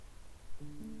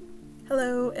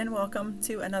Hello and welcome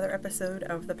to another episode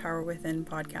of the Power Within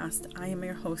podcast. I am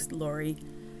your host, Lori.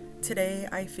 Today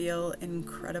I feel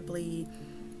incredibly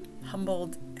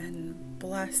humbled and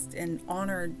blessed and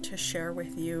honored to share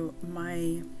with you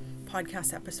my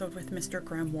podcast episode with Mr.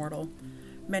 Graham Wardle.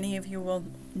 Many of you will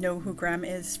know who Graham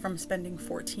is from spending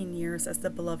 14 years as the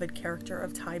beloved character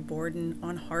of Ty Borden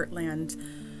on Heartland.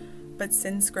 But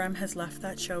since Graham has left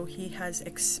that show, he has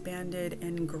expanded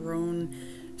and grown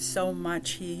so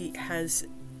much. He has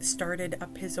started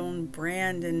up his own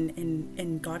brand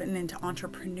and gotten into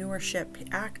entrepreneurship,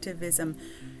 activism,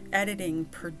 editing,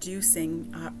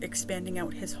 producing, expanding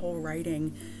out his whole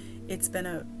writing. It's been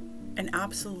an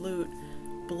absolute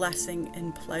blessing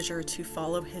and pleasure to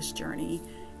follow his journey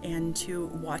and to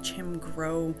watch him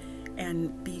grow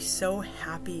and be so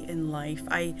happy in life.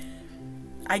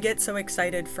 I get so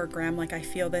excited for Graham. Like, I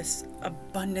feel this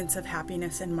abundance of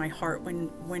happiness in my heart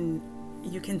when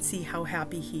you can see how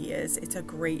happy he is. It's a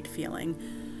great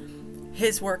feeling.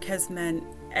 His work has meant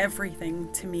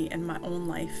everything to me in my own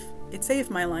life. It saved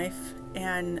my life.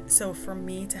 And so for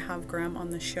me to have Graham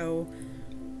on the show,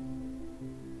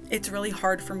 it's really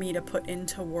hard for me to put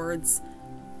into words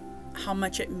how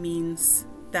much it means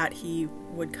that he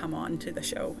would come on to the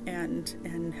show and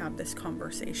have this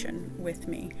conversation with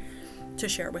me to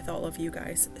share with all of you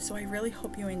guys. So I really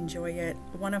hope you enjoy it.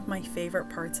 One of my favorite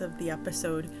parts of the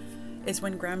episode is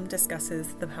when Graham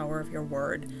discusses the power of your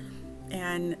word,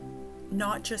 and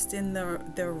not just in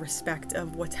the respect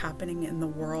of what's happening in the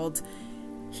world.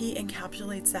 He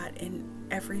encapsulates that in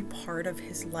every part of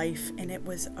his life, and it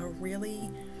was a really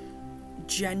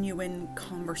genuine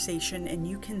conversation, and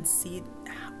you can see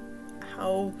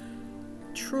how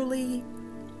truly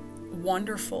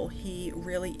wonderful he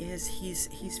really is.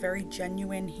 He's very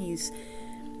genuine. He's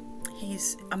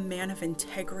a man of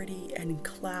integrity and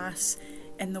class,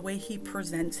 and the way he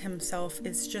presents himself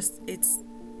is just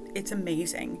it's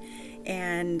amazing.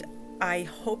 And I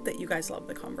hope that you guys love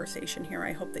the conversation here.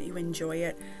 I hope that you enjoy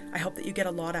it. I hope that you get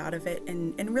a lot out of it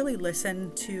and really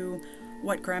listen to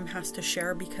what Graham has to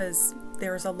share, because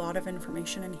there's a lot of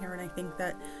information in here, and I think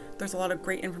that there's a lot of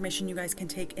great information you guys can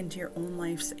take into your own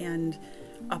lives and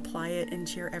apply it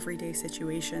into your everyday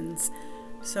situations.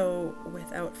 So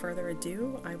without further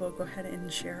ado, I will go ahead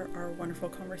and share our wonderful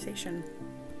conversation.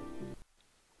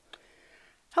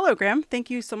 Hello, Graham. Thank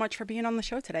you so much for being on the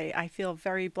show today. I feel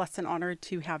very blessed and honored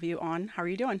to have you on. How are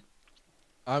you doing?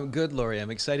 I'm good, Lori.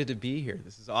 I'm excited to be here.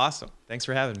 This is awesome. Thanks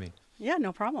for having me. Yeah,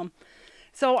 no problem.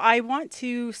 So I want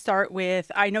to start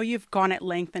with, I know you've gone at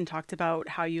length and talked about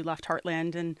how you left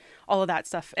Heartland and all of that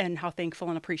stuff and how thankful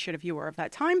and appreciative you were of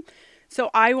that time. So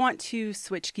I want to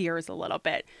switch gears a little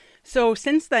bit. So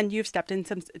since then, you've stepped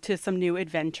into some new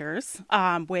adventures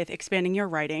with expanding your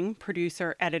writing,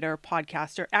 producer, editor,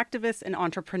 podcaster, activist, and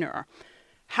entrepreneur.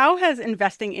 How has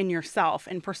investing in yourself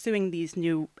and pursuing these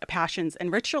new passions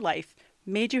enriched your life,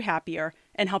 made you happier,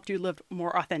 and helped you live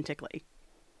more authentically?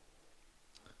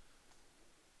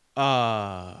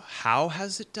 How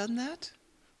has it done that?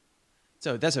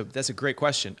 So that's a great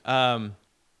question.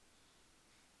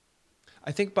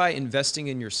 I think by investing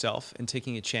in yourself and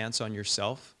taking a chance on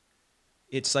yourself,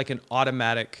 it's like a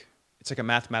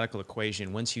mathematical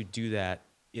equation. Once you do that,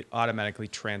 it automatically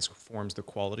transforms the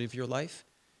quality of your life,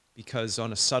 because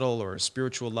on a subtle or a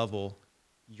spiritual level,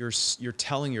 you're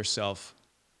telling yourself,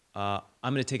 I'm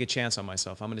going to take a chance on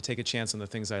myself. I'm going to take a chance on the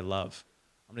things I love.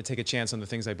 I'm going to take a chance on the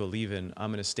things I believe in. I'm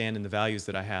going to stand in the values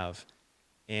that I have.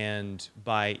 And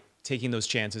by taking those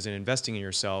chances and investing in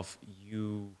yourself,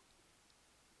 you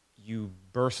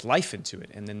birth life into it.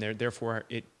 And then therefore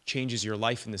it changes your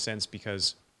life in the sense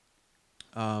because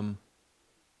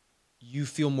you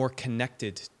feel more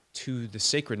connected to the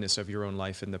sacredness of your own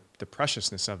life and the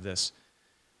preciousness of this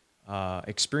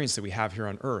experience that we have here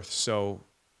on earth. So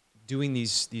doing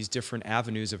these different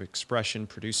avenues of expression,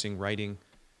 producing, writing,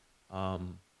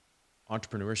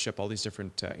 entrepreneurship, all these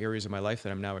different areas of my life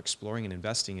that I'm now exploring and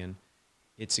investing in,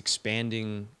 it's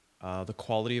expanding the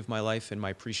quality of my life and my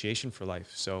appreciation for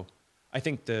life. So I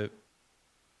think the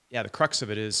crux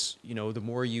of it is, the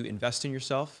more you invest in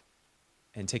yourself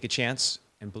and take a chance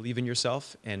and believe in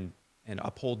yourself and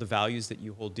uphold the values that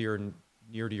you hold dear and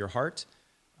near to your heart,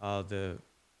 the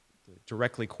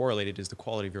directly correlated is the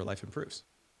quality of your life improves.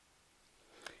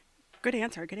 Good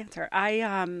answer.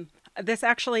 This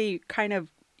actually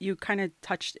you kind of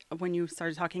touched when you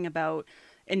started talking about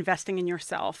investing in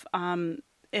yourself.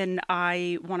 And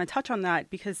I want to touch on that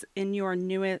because in your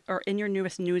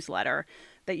newest newsletter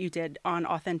that you did on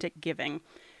authentic giving,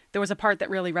 there was a part that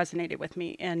really resonated with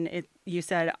me. And you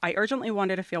said, I urgently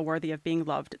wanted to feel worthy of being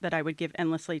loved, that I would give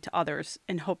endlessly to others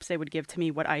in hopes they would give to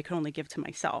me what I could only give to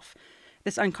myself.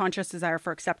 This unconscious desire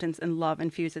for acceptance and love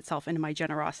infused itself into my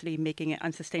generosity, making it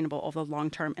unsustainable over the long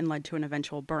term and led to an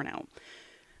eventual burnout.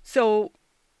 So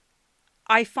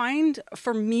I find,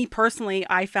 for me personally,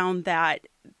 I found that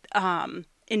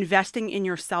investing in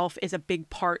yourself is a big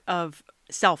part of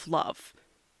self-love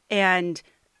and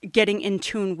getting in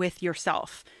tune with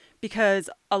yourself. Because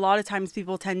a lot of times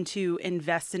people tend to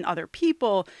invest in other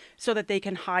people so that they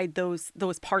can hide those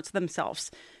parts of themselves.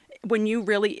 When you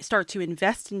really start to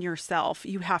invest in yourself,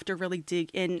 you have to really dig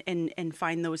in and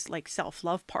find those like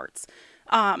self-love parts.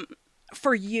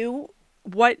 For you,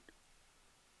 what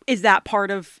is that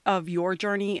part of your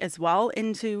journey as well,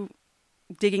 into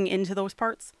digging into those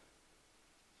parts?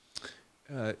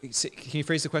 Can you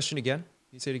phrase the question again?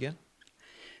 Can you say it again?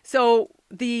 So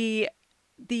the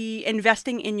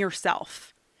investing in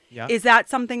yourself, Yeah. is that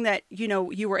something that,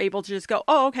 you were able to just go,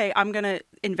 oh, okay, I'm going to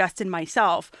invest in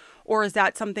myself? Or is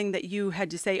that something that you had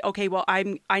to say, okay, well,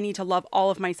 I need to love all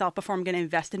of myself before I'm going to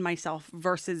invest in myself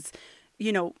versus,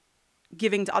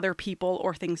 giving to other people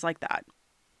or things like that?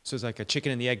 So it's like a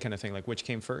chicken and the egg kind of thing, like which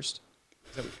came first?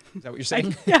 Is that what you're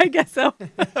saying? I guess so.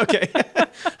 Okay.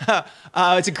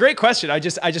 It's a great question. I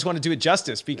just want to do it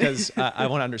justice because I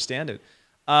want to understand it.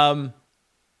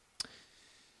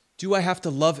 Do I have to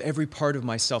love every part of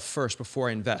myself first before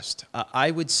I invest?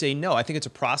 I would say no. I think it's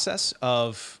a process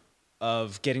of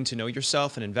getting to know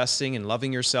yourself and investing and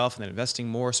loving yourself and then investing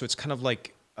more. So it's kind of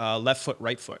like left foot,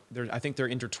 right foot. I think they're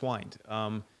intertwined.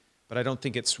 But I don't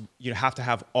think you have to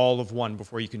have all of one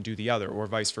before you can do the other, or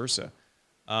vice versa.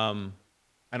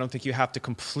 I don't think you have to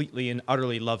completely and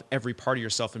utterly love every part of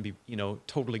yourself and be,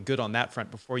 totally good on that front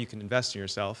before you can invest in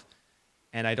yourself.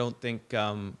 And I don't think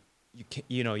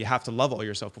you have to love all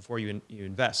yourself before you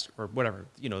invest or whatever.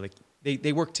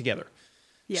 They work together.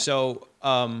 Yeah. So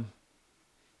I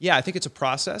think it's a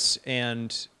process,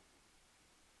 and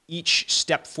each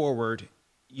step forward,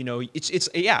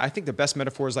 I think the best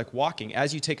metaphor is like walking.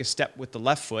 As you take a step with the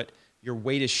left foot, your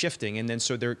weight is shifting, and then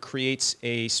so there creates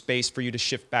a space for you to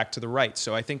shift back to the right.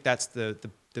 So I think that's the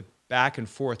back and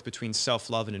forth between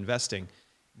self-love and investing.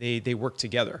 They work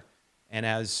together, and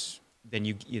then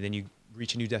you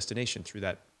reach a new destination through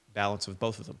that balance of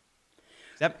both of them.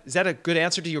 Is that a good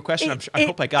answer to your question? I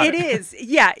hope I got it. It is.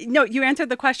 Yeah. No, you answered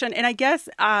the question. And I guess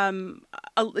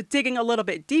digging a little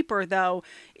bit deeper, though,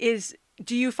 is,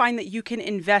 do you find that you can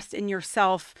invest in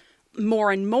yourself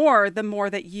more and more the more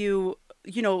that you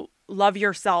love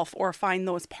yourself or find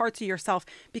those parts of yourself,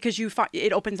 because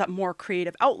it opens up more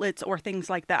creative outlets or things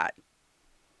like that?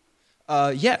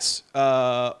 Yes,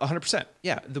 100%.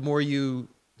 Yeah. The more you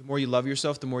love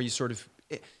yourself, the more you sort of,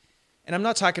 and I'm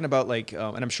not talking about like,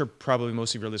 and I'm sure probably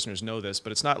most of your listeners know this,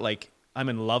 but it's not like I'm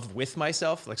in love with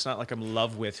myself. Like, it's not like I'm in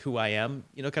love with who I am,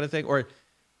 kind of thing, or,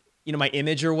 my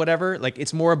image or whatever. Like,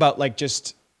 it's more about like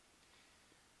it's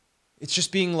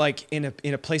just being like in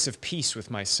a place of peace with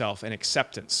myself and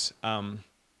acceptance, and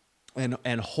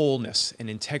wholeness and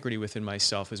integrity within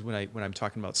myself is when I'm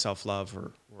talking about self-love,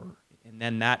 and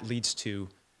then that leads to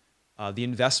the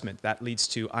investment. That leads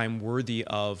to, I'm worthy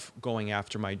of going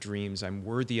after my dreams. I'm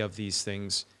worthy of these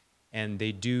things, and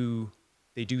they do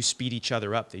speed each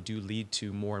other up. They do lead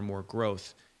to more and more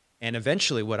growth. And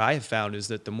eventually what I have found is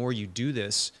that the more you do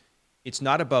this, it's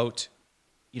not about,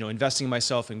 investing in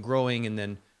myself and growing and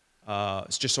then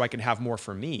it's just so I can have more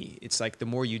for me. It's like the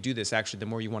more you do this, actually, the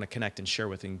more you want to connect and share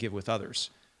with and give with others.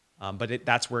 But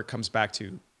that's where it comes back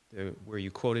to where you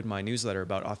quoted my newsletter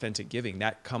about authentic giving.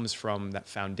 That comes from that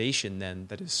foundation then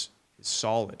that is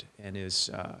solid and is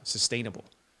sustainable.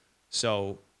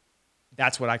 So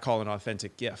that's what I call an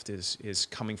authentic gift, is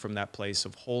coming from that place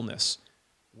of wholeness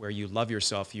where you love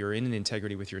yourself, you're in an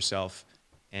integrity with yourself,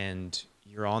 and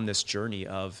you're on this journey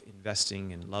of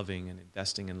investing and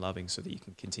investing and loving so that you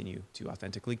can continue to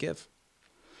authentically give.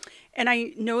 And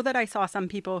I know that I saw some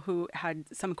people who had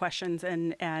some questions,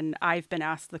 and I've been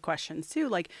asked the questions too,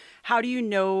 like, how do you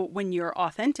know when you're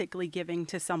authentically giving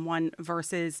to someone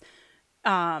versus,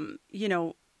 am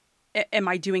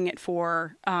I doing it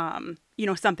for,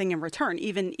 something in return?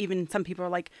 Even some people are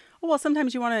like, oh, well,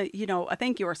 sometimes you want to, a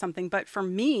thank you or something. But for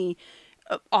me,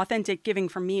 authentic giving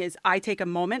for me is I take a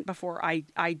moment before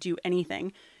I do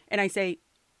anything, and I say,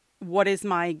 what is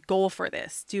my goal for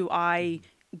this? Do I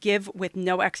give with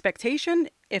no expectation?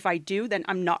 If I do, then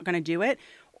I'm not going to do it.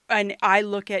 And I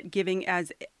look at giving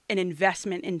as an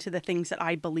investment into the things that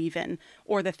I believe in,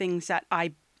 or the things that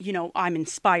I'm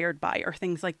inspired by, or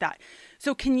things like that.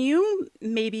 So can you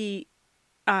maybe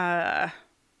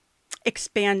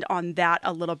expand on that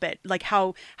a little bit? Like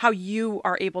how you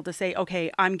are able to say,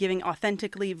 okay, I'm giving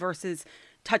authentically versus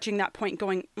touching that point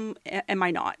going, am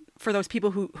I not? For those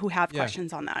people who have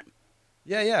questions on that.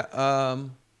 Yeah, yeah.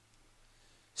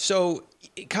 So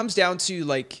it comes down to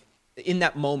like in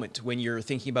that moment when you're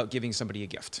thinking about giving somebody a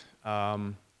gift,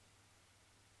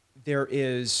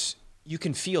 you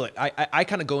can feel it. I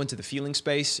kind of go into the feeling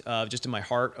space of just in my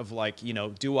heart of like,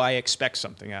 do I expect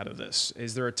something out of this?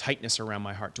 Is there a tightness around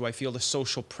my heart? Do I feel the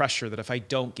social pressure that if I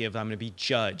don't give, I'm going to be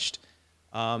judged?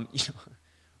 Um, you know,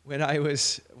 when I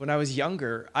was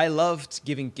younger, I loved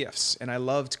giving gifts and I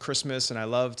loved Christmas and I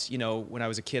loved, when I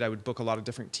was a kid, I would book a lot of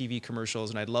different TV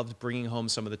commercials and I loved bringing home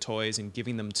some of the toys and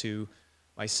giving them to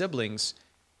my siblings.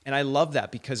 And I loved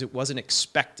that because it wasn't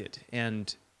expected.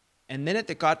 And then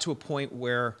it got to a point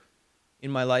where in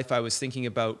my life, I was thinking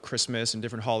about Christmas and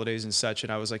different holidays and such.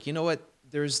 And I was like, you know what,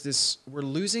 we're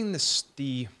losing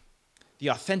the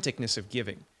authenticness of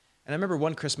giving. And I remember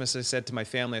one Christmas I said to my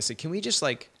family, I said, can we just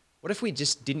what if we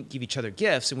just didn't give each other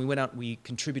gifts and we went out and we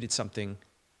contributed something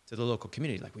to the local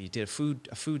community? Like we did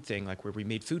a food thing, like where we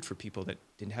made food for people that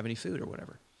didn't have any food or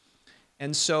whatever.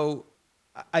 And so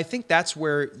I think that's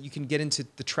where you can get into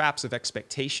the traps of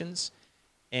expectations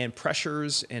and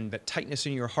pressures and that tightness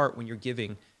in your heart when you're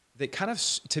giving that kind of,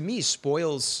 to me,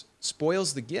 spoils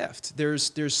the gift.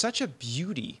 There's such a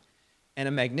beauty and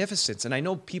a magnificence. And I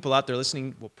know people out there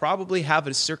listening will probably have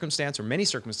a circumstance or many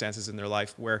circumstances in their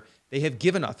life where they have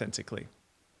given authentically.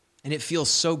 And it feels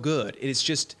so good. It is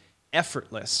just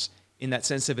effortless in that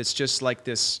sense of it's just like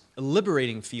this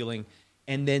liberating feeling.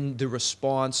 And then the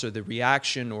response or the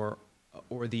reaction or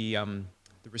the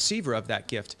receiver of that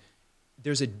gift,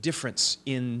 there's a difference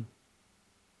in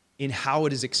how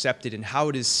it is accepted and how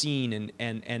it is seen.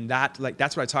 And that, like,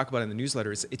 that's what I talk about in the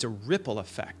newsletter. It's a ripple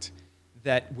effect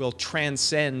that will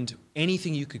transcend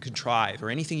anything you could contrive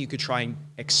or anything you could try and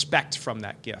expect from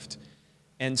that gift.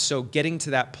 And so getting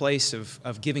to that place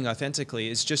of giving authentically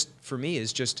is just, for me,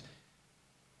 is just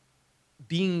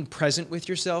being present with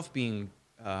yourself,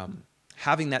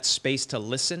 having that space to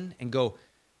listen and go,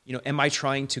 am I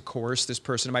trying to coerce this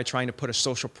person? Am I trying to put a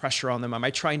social pressure on them? Am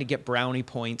I trying to get brownie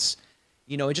points?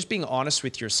 And just being honest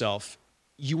with yourself,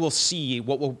 you will see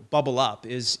what will bubble up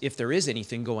is if there is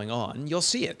anything going on, you'll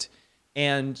see it.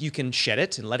 And you can shed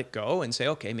it and let it go and say,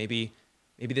 okay, maybe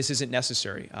this isn't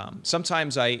necessary.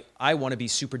 Sometimes I want to be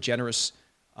super generous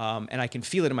and I can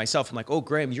feel it in myself. I'm like, oh,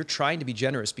 Graham, you're trying to be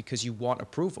generous because you want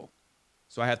approval.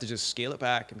 So I have to just scale it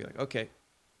back and be like, okay,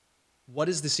 what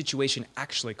does the situation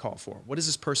actually call for? What does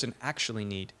this person actually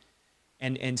need?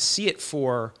 And see it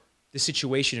for the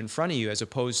situation in front of you as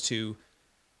opposed to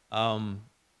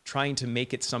trying to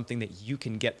make it something that you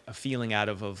can get a feeling out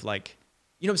of like,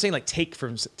 what I'm saying? Like take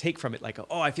from it, like,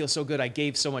 oh, I feel so good. I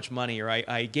gave so much money, or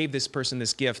I gave this person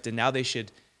this gift, and now they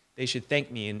should thank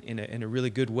me in a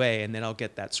really good way, and then I'll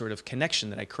get that sort of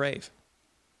connection that I crave.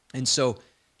 And so,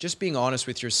 just being honest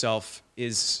with yourself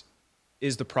is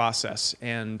the process,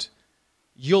 and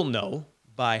you'll know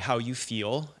by how you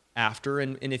feel after,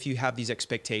 and if you have these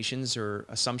expectations or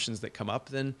assumptions that come up,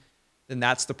 then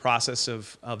that's the process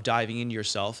of diving into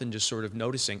yourself and just sort of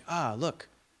noticing, look,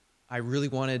 I really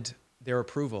wanted their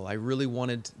approval. I really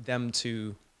wanted them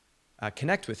to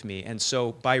connect with me. And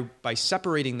so by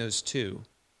separating those two,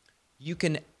 you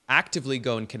can actively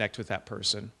go and connect with that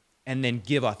person and then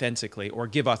give authentically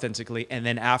and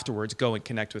then afterwards go and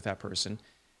connect with that person.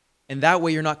 And that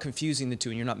way you're not confusing the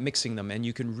two and you're not mixing them, and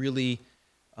you can really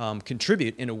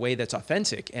contribute in a way that's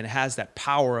authentic and has that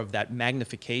power of that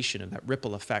magnification and that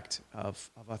ripple effect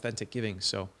of authentic giving.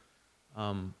 So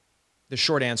the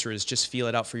short answer is just feel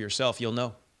it out for yourself. You'll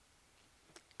know.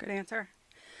 Good answer.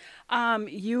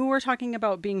 You were talking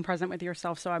about being present with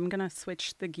yourself, so I'm going to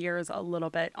switch the gears a little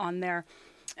bit on there.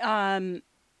 I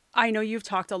know you've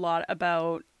talked a lot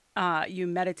about you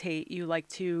meditate. You like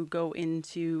to go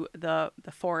into the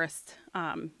forest.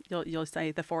 You'll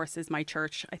say the forest is my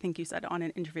church, I think you said on an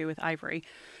interview with Ivory.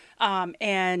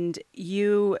 And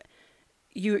you're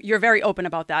very open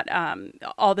about that,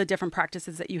 all the different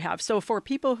practices that you have. So for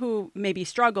people who maybe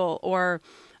struggle or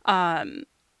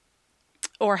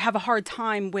have a hard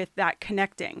time with that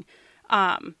connecting,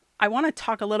 I want to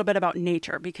talk a little bit about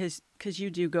nature because you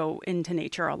do go into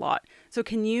nature a lot. So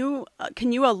can you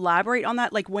elaborate on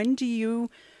that? Like, when do you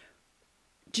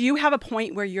have a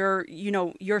point where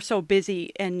you're so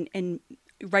busy and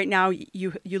right now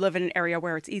you live in an area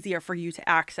where it's easier for you to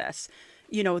access,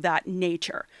 that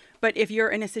nature. But if you're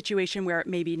in a situation where it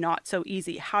may be not so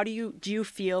easy, do you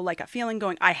feel like a feeling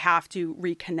going, I have to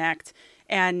reconnect,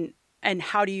 and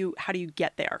how do you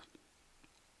get there?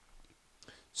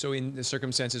 So in the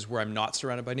circumstances where I'm not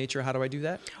surrounded by nature, how do I do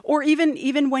that? Or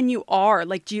even when you are,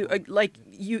 like, do you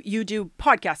you do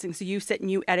podcasting, so you sit and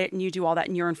you edit and you do all that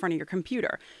and you're in front of your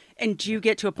computer. And do you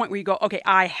get to a point where you go, okay,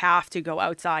 I have to go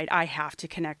outside. I have to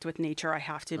connect with nature. I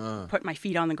have to put my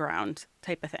feet on the ground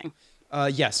type of thing?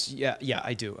 Yes. Yeah,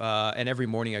 I do. And every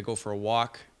morning I go for a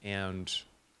walk and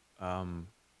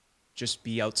just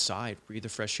be outside, breathe the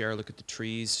fresh air, look at the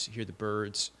trees, hear the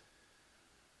birds.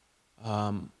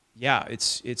 Yeah,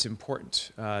 it's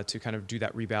important to kind of do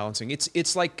that rebalancing.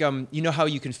 It's like you know how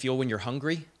you can feel when you're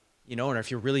hungry, you know, and if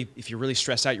you're really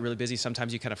stressed out, you're really busy.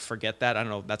 Sometimes you kind of forget that. I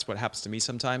don't know. That's what happens to me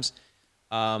sometimes.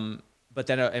 But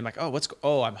then I'm like,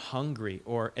 I'm hungry,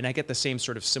 and I get the same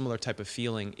sort of similar type of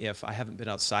feeling if I haven't been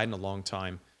outside in a long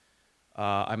time.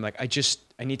 I'm like,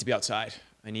 I need to be outside.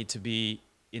 I need to be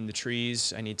in the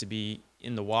trees. I need to be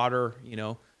in the water.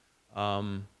 You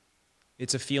know.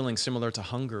 It's a feeling similar to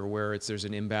hunger where there's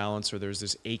an imbalance or there's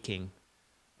this aching.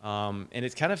 And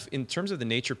it's kind of, in terms of the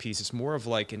nature piece, it's more of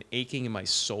like an aching in my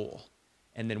soul.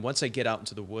 And then once I get out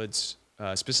into the woods,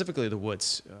 specifically the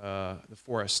woods, the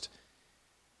forest,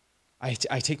 I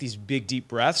take these big, deep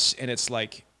breaths, and it's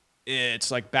like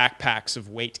backpacks of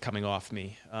weight coming off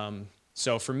me.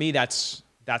 So for me, that's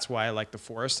why I like the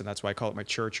forest, and that's why I call it my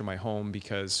church or my home,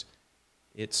 because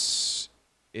it's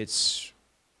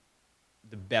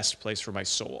the best place for my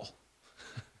soul.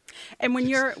 And when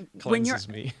you're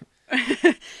me.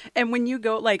 and when you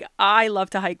go, like, I love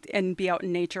to hike and be out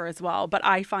in nature as well, but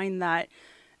I find that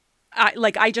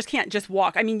I just can't just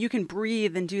walk. I mean, you can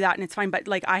breathe and do that and it's fine, but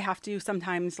like I have to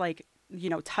sometimes, like, you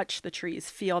know, touch the trees,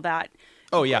 feel that.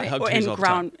 Oh yeah, hug trees all the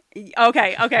time.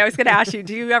 Okay. I was going to ask you,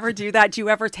 do you ever do that? Do you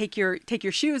ever take your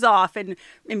shoes off and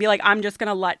be like, I'm just going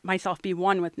to let myself be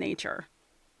one with nature?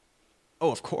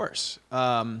 Oh, of course.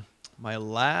 My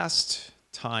last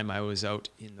time I was out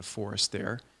in the forest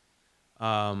there,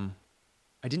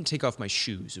 I didn't take off my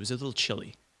shoes. It was a little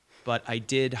chilly, but I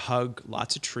did hug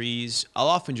lots of trees. I'll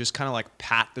often just kind of like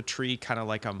pat the tree, kind of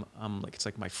like I'm like, it's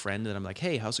like my friend, and I'm like,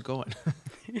 hey, how's it going?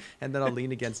 And then I'll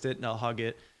lean against it and I'll hug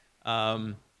it.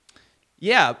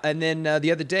 Yeah. And then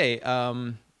the other day,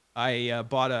 I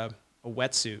bought a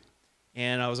wetsuit,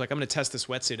 and I was like, I'm going to test this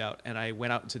wetsuit out. And I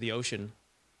went out into the ocean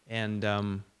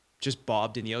and just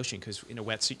bobbed in the ocean, because in a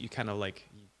wetsuit you kind of like,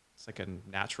 it's like a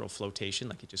natural flotation,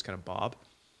 like you just kind of bob.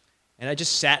 And I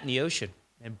just sat in the ocean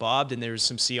and bobbed, and there was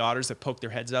some sea otters that poked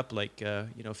their heads up like a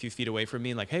few feet away from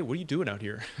me, and like, hey, what are you doing out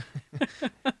here?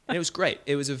 And it was great.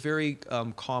 It was a very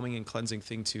calming and cleansing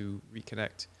thing to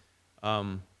reconnect.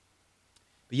 But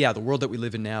yeah, the world that we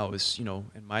live in now is, in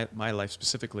my life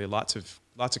specifically, lots of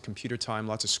computer time,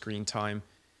 lots of screen time,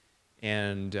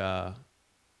 and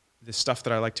the stuff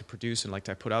that I like to produce and like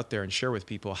to put out there and share with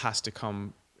people has to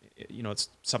come, it's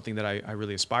something that I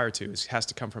really aspire to. It has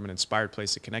to come from an inspired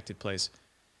place, a connected place.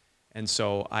 And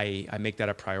so I make that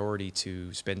a priority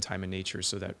to spend time in nature,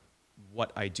 so that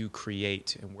what I do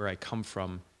create and where I come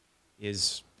from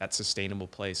is that sustainable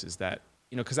place, is that,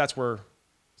 because that's where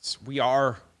we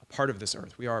are a part of this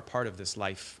earth. We are a part of this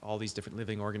life, all these different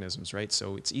living organisms, right?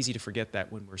 So it's easy to forget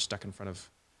that when we're stuck in front of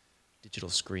digital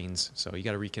screens. So you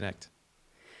got to reconnect.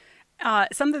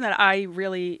 Something that I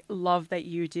really love that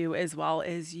you do as well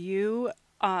is you,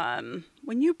 when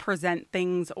you present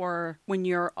things or when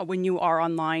you are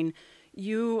online,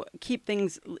 you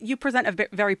present a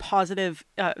very positive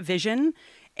vision,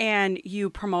 and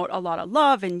you promote a lot of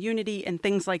love and unity and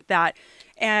things like that.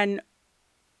 And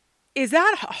is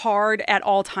that hard at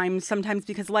all times sometimes,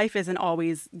 because life isn't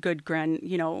always good, Gren,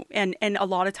 and a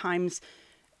lot of times,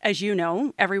 as you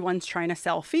know, everyone's trying to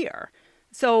sell fear.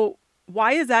 So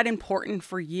why is that important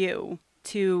for you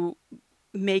to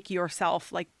make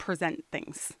yourself like present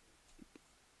things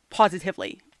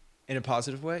positively? In a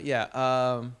positive way? Yeah.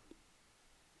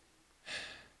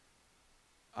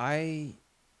 I've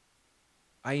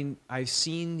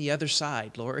seen the other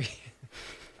side, Lori.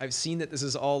 I've seen that this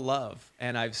is all love,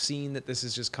 and I've seen that this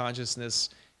is just consciousness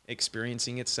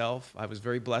experiencing itself. I was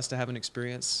very blessed to have an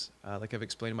experience, like I've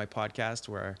explained in my podcast,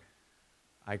 where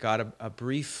I got a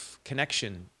brief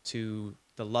connection to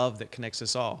the love that connects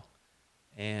us all.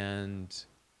 And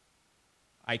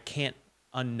I can't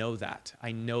unknow that.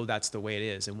 I know that's the way it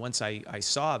is. And once I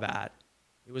saw that,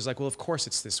 it was like, well, of course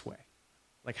it's this way.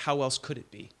 Like, how else could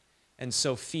it be? And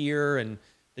so fear and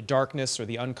the darkness, or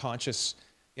the unconsciousness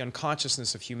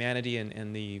of humanity,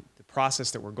 and the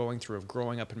process that we're going through of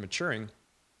growing up and maturing,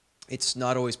 it's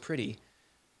not always pretty.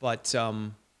 But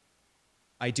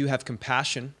I do have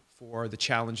compassion for the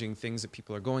challenging things that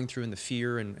people are going through, and the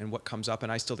fear and what comes up.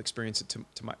 And I still experience it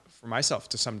for myself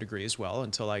to some degree as well,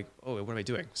 until what am I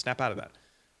doing? Snap out of that.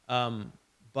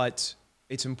 But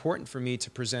it's important for me to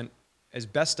present as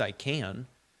best I can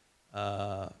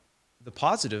the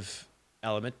positive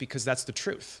element, because that's the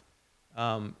truth.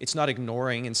 It's not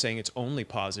ignoring and saying it's only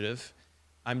positive.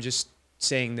 I'm just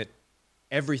saying that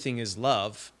everything is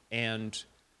love, and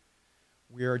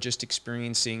we are just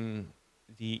experiencing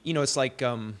it's like,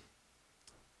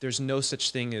 there's no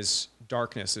such thing as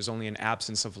darkness. There's only an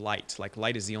absence of light. Like,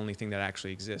 light is the only thing that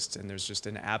actually exists, and there's just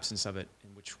an absence of it, in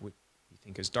which we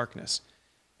think is darkness.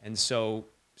 And so,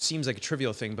 seems like a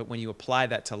trivial thing, but when you apply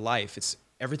that to life,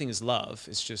 everything is love.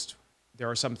 It's just, there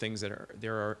are some things there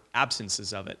are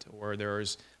absences of it, or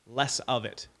there's less of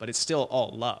it, but it's still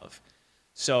all love.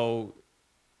 So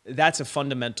that's a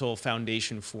fundamental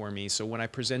foundation for me. So when I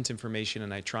present information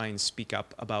and I try and speak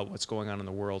up about what's going on in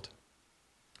the world,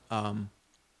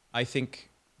 I think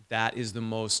that is the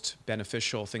most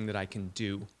beneficial thing that I can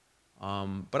do.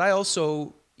 But I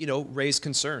also, raise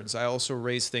concerns. I also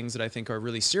raise things that I think are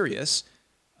really serious,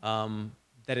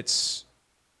 that it's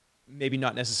maybe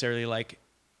not necessarily like,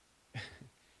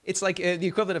 it's like the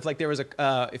equivalent of, like, there was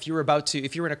if you were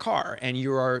in a car and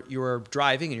you are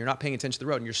driving and you're not paying attention to the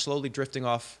road and you're slowly drifting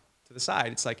off to the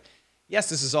side. It's like, yes,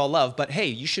 this is all love, but hey,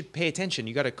 you should pay attention.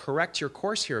 You got to correct your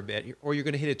course here a bit, or you're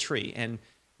going to hit a tree. And,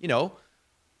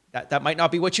 that might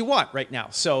not be what you want right now.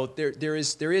 So there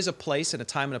is a place and a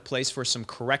time and a place for some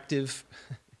corrective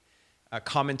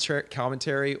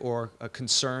commentary or a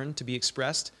concern to be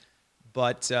expressed.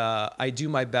 But I do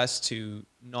my best to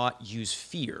not use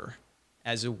fear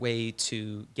as a way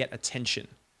to get attention,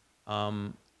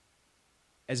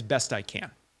 as best I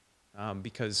can,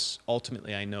 because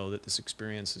ultimately I know that this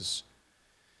experience is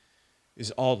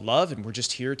all love, and we're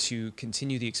just here to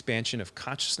continue the expansion of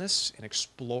consciousness and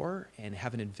explore and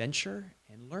have an adventure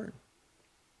and learn.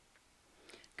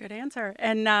 Good answer.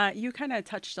 And you kind of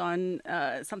touched on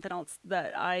something else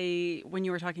that when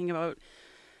you were talking about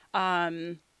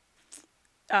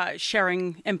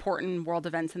sharing important world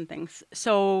events and things.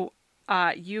 So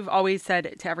you've always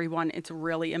said to everyone, it's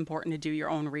really important to do your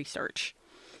own research.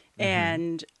 Mm-hmm.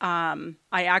 And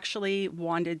I actually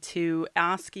wanted to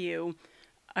ask you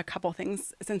a couple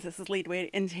things, since this is lead way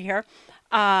into here.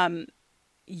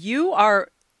 You are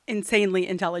insanely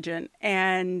intelligent,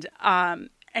 and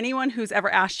anyone who's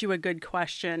ever asked you a good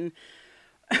question,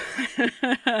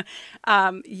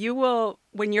 you will,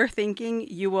 when you're thinking,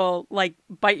 you will like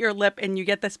bite your lip and you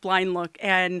get this blind look,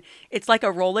 and it's like a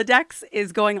Rolodex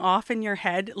is going off in your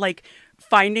head, like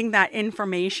finding that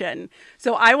information.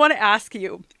 So I want to ask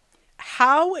you,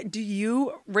 how do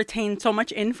you retain so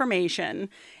much information?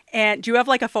 And do you have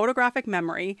like a photographic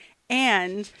memory?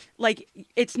 And like,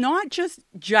 it's not just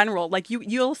general, like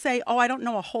you'll say, oh, I don't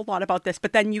know a whole lot about this,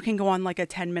 but then you can go on like a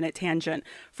 10-minute tangent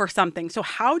for something. So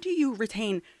how do you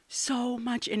retain so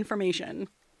much information?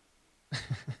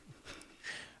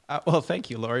 Well, thank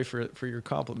you, Laurie, for your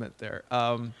compliment there.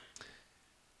 To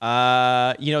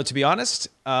be honest,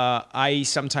 I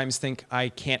sometimes think I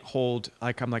can't hold,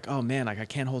 like, I'm like, oh man, like I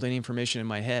can't hold any information in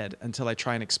my head until I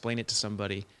try and explain it to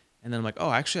somebody. And then I'm like, oh,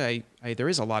 actually, there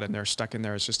is a lot in there, stuck in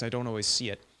there. It's just I don't always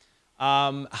see it.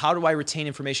 How do I retain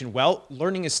information? Well,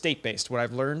 learning is state-based. What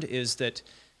I've learned is that,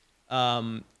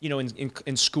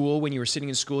 in school, when you were sitting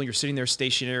in school, you're sitting there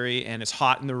stationary and it's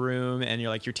hot in the room and you're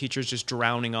like, your teacher's just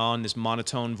drowning on this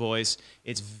monotone voice.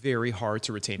 It's very hard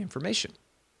to retain information.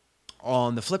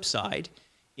 On the flip side,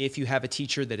 if you have a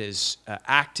teacher that is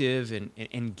active and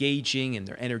engaging, and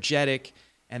they're energetic,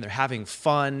 and they're having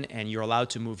fun, and you're allowed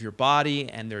to move your body,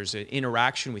 and there's an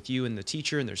interaction with you and the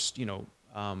teacher, and there's,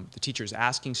 the teacher's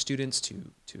asking students to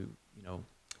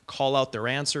call out their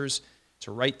answers,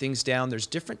 to write things down. There's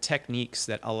different techniques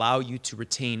that allow you to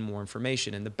retain more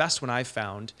information. And the best one I've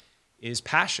found is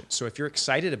passion. So if you're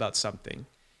excited about something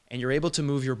and you're able to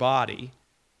move your body,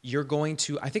 you're going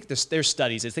to, I think there's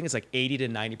studies, I think it's like 80 to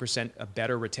 90% of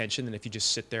better retention than if you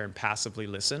just sit there and passively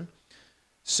listen.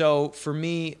 So for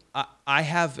me, I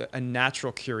have a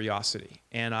natural curiosity,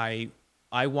 and I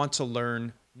want to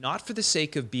learn, not for the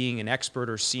sake of being an expert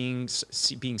or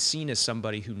being seen as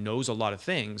somebody who knows a lot of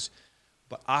things,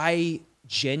 but I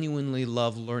genuinely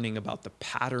love learning about the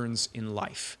patterns in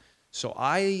life. So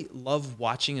I love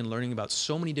watching and learning about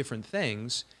so many different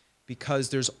things because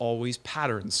there's always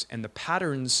patterns, and the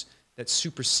patterns that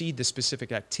supersede the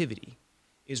specific activity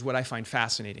is what I find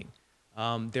fascinating.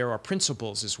 There are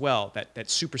principles as well that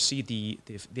supersede the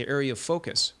area of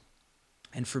focus.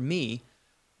 And for me,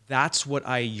 that's what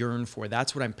I yearn for.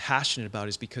 That's what I'm passionate about,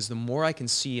 is because the more I can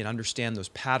see and understand those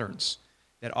patterns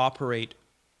that operate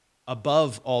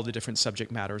above all the different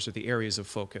subject matters or the areas of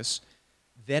focus,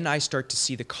 then I start to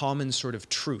see the common sort of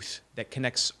truth that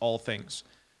connects all things.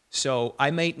 So I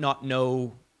might not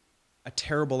know a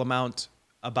terrible amount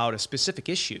about a specific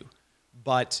issue,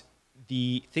 but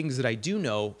the things that I do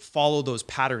know follow those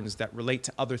patterns that relate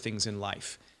to other things in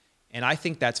life. And I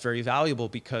think that's very valuable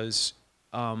because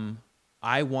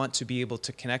I want to be able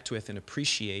to connect with and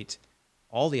appreciate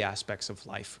all the aspects of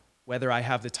life, whether I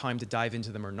have the time to dive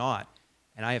into them or not.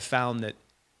 And I have found that,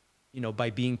 by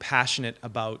being passionate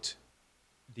about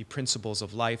the principles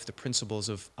of life, the principles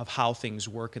of how things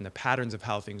work and the patterns of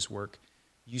how things work,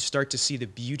 you start to see the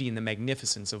beauty and the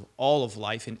magnificence of all of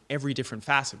life in every different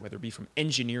facet, whether it be from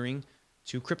engineering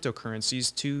to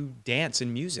cryptocurrencies to dance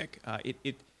and music.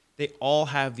 They all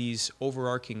have these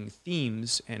overarching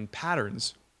themes and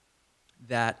patterns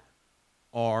that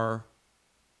are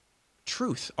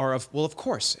truth, of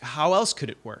course, how else could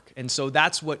it work? And so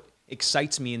that's what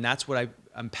excites me, and that's what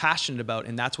I'm passionate about,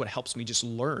 and that's what helps me just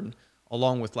learn,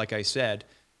 along with, like I said,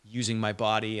 using my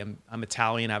body. I'm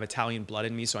Italian, I have Italian blood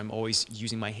in me, so I'm always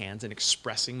using my hands and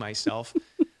expressing myself.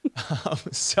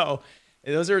 So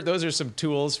those are some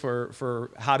tools for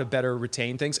how to better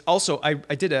retain things. Also, I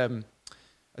did a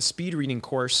speed reading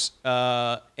course,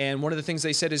 and one of the things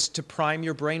they said is to prime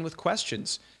your brain with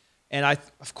questions. And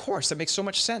of course, that makes so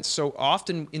much sense. So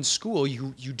often in school,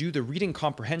 you do the reading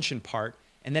comprehension part,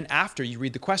 and then after you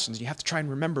read the questions, you have to try and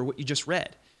remember what you just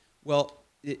read. Well,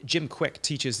 Jim Quick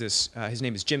teaches this. His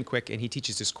name is Jim Quick, and he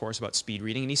teaches this course about speed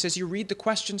reading. And he says you read the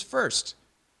questions first.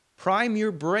 Prime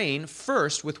your brain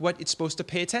first with what it's supposed to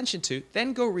pay attention to,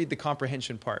 then go read the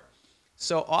comprehension part.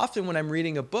 So often when I'm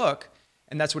reading a book,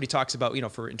 and that's what he talks about,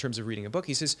 in terms of reading a book,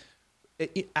 he says,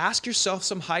 ask yourself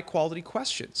some high quality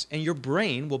questions, and your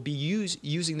brain will be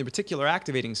using the reticular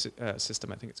activating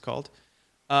system, I think it's called,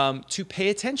 to pay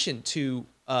attention to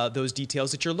those details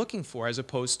that you're looking for, as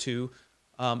opposed to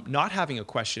not having a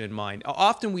question in mind.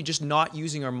 Often we're just not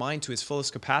using our mind to its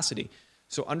fullest capacity.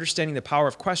 So understanding the power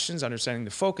of questions, understanding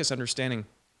the focus, understanding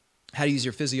how to use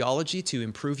your physiology to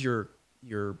improve your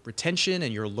retention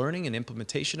and your learning and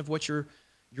implementation of what you're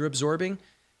absorbing.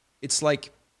 It's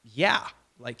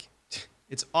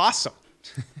it's awesome.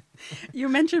 You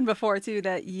mentioned before too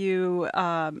that you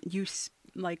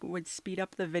would speed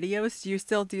up the videos. Do you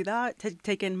still do that to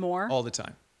take in more? All the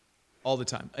time.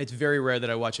 It's very rare that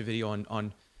I watch a video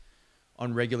on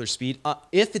regular speed.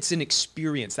 If it's an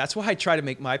experience, that's why I try to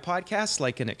make my podcast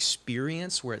like an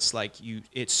experience where it's like you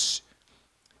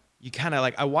kind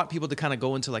of I want people to kind of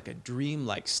go into like a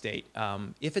dream-like state.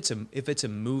 If it's a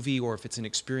movie or if it's an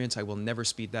experience, I will never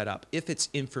speed that up. If it's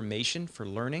information for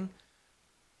learning,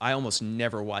 I almost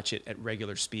never watch it at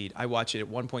regular speed. I watch it at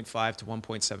 1.5 to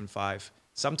 1.75,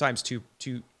 sometimes two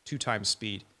times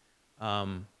speed.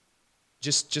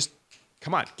 Just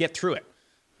come on, get through it.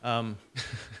 And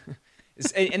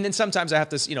then sometimes I have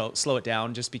to, slow it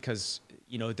down just because,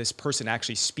 this person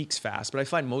actually speaks fast. But I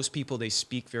find most people, they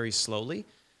speak very slowly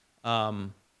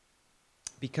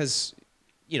because,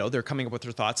 they're coming up with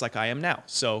their thoughts like I am now.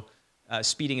 So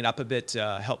speeding it up a bit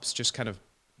helps just kind of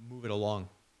move it along.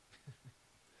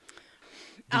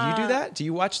 Do you do that? Do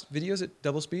you watch videos at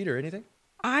double speed or anything?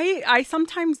 I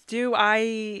sometimes do.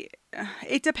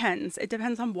 It depends. It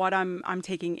depends on what I'm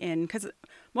taking in, because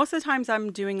most of the times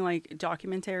I'm doing like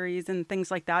documentaries and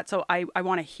things like that. So I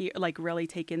want to hear, really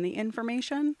take in the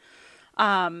information.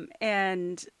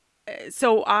 And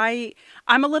so I'm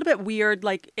a little bit weird,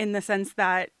 in the sense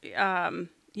that,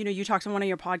 you talked in one of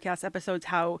your podcast episodes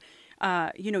how,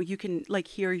 you can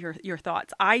hear your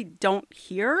thoughts. I don't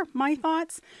hear my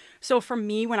thoughts. So for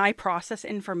me, when I process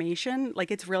information,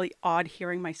 it's really odd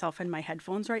hearing myself in my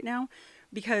headphones right now,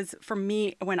 because for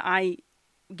me, when I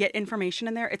get information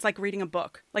in there, it's like reading a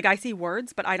book. I see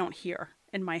words, but I don't hear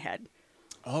in my head.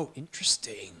 Oh,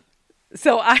 interesting.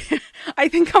 So I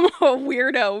think I'm a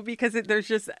weirdo because there's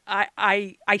just,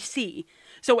 I see.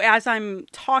 So as I'm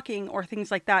talking or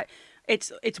things like that,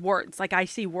 it's words. I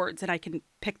see words and I can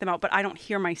pick them out, but I don't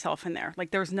hear myself in there.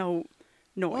 There's no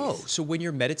noise. Oh, so when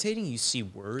you're meditating, you see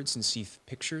words and see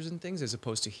pictures and things as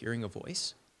opposed to hearing a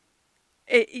voice?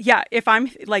 Yeah. If I'm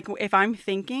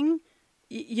thinking,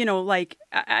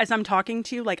 as I'm talking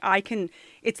to you,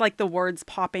 it's like the words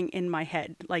popping in my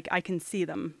head. I can see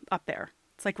them up there.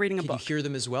 It's like reading a book. Can you hear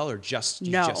them as well, or just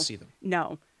you just see them?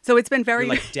 No. So it's been very...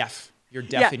 You're deaf. You're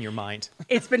deaf in your mind.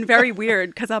 It's been very weird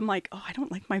because I'm like, I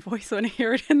don't like my voice when I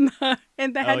hear it in the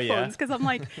headphones, because I'm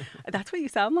like, that's what you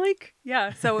sound like?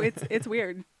 Yeah. So it's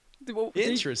weird.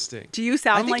 Interesting. Do you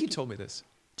sound I think you told me this.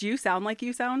 Do you sound like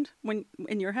you sound when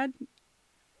in your head?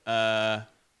 Do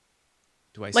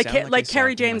I sound like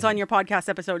Carrie James on your podcast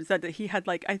episode said that he had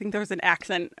I think there was an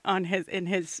accent in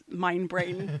his mind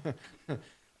brain.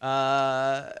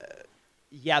 Yeah,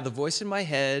 the voice in my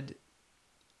head,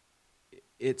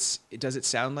 does it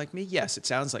sound like me? Yes, it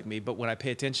sounds like me. But when I pay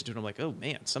attention to it, I'm like, oh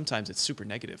man, sometimes it's super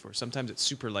negative, or sometimes it's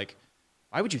super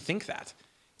why would you think that?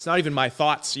 It's not even my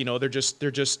thoughts,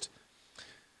 they're just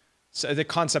so the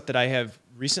concept that I have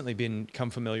recently become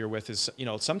familiar with is,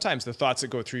 sometimes the thoughts that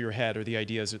go through your head or the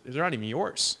ideas, they're not even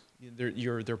yours.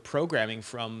 They're programming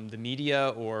from the media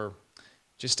or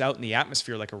just out in the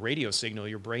atmosphere, like a radio signal.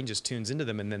 Your brain just tunes into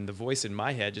them, and then the voice in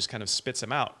my head just kind of spits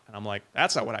them out. And I'm like,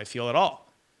 that's not what I feel at all.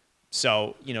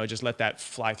 So, just let that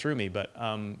fly through me. But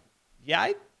yeah,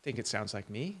 I think it sounds like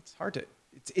me. It's hard to,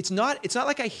 it's not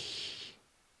like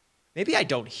maybe I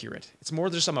don't hear it. It's more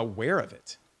just I'm aware of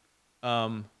it.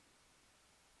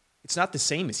 It's not the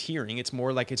same as hearing. It's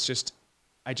more like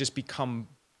I just become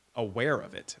aware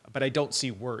of it, but I don't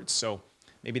see words. So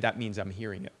maybe that means I'm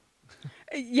hearing it.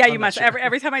 Yeah, you must. Sure.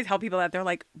 Every time I tell people that, they're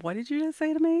like, what did you just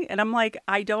say to me? And I'm like,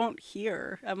 I don't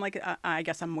hear. I'm like, I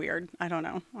guess I'm weird. I don't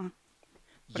know.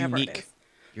 Whatever unique. It is.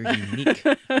 You're unique.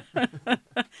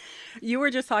 You were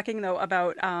just talking though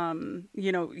about,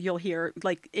 you'll hear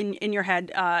like in your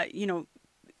head,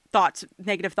 thoughts,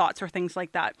 negative thoughts or things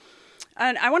like that.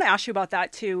 And I want to ask you about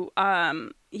that too.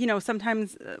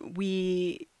 Sometimes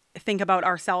we think about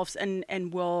ourselves and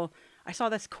I saw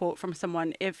this quote from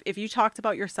someone. If you talked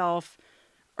about yourself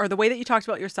or the way that you talked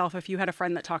about yourself, if you had a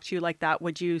friend that talked to you like that,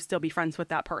 would you still be friends with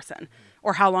that person?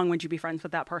 Or how long would you be friends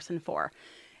with that person for?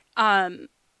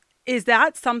 Is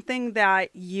that something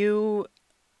that you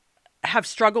have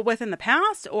struggled with in the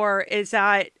past? Or is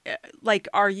that like,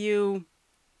 are you,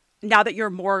 now that you're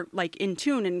more like in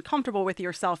tune and comfortable with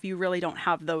yourself, you really don't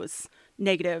have those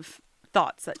negative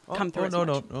thoughts that come through as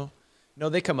much? No,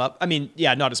 they come up. I mean,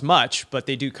 yeah, not as much, but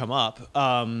they do come up.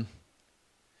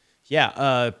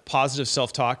 Positive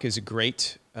self-talk is a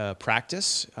great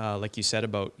practice. Like you said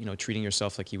about, treating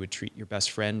yourself like you would treat your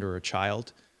best friend or a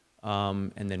child.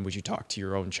 And then would you talk to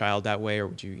your own child that way? Or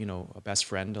would you, a best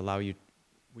friend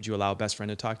would you allow a best friend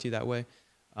to talk to you that way?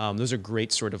 Those are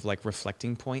great sort of like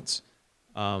reflecting points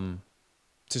to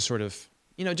sort of,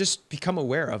 just become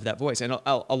aware of that voice. And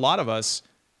a lot of us,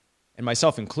 and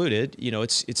myself included,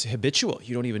 it's habitual.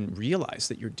 You don't even realize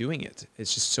that you're doing it.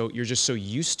 It's just you're just so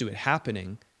used to it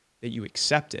happening that you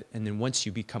accept it. And then once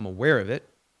you become aware of it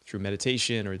through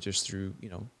meditation or just through,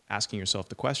 asking yourself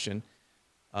the question,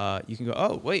 you can go,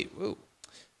 oh, wait, whoa,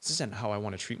 this isn't how I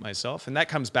want to treat myself. And that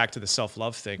comes back to the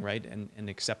self-love thing, right? And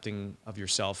accepting of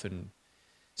yourself and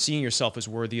seeing yourself as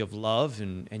worthy of love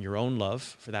and your own love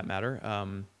for that matter.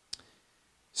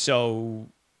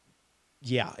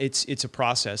 Yeah, it's a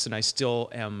process, and I still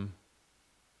am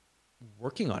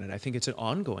working on it. I think it's an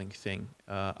ongoing thing,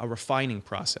 a refining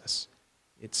process.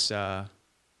 It's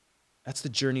that's the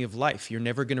journey of life. You're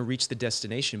never going to reach the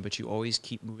destination, but you always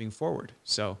keep moving forward.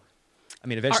 So, I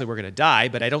mean, eventually we're going to die,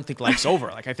 but I don't think life's over.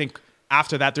 Like, I think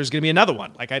after that, there's going to be another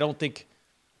one. Like, I don't think,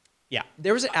 yeah.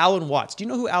 There was Alan Watts. Do you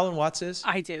know who Alan Watts is?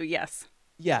 I do, yes.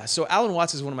 Yeah, so Alan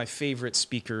Watts is one of my favorite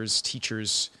speakers,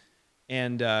 teachers.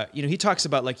 And, he talks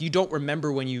about like, you don't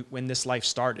remember when this life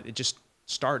started. It just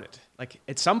started. Like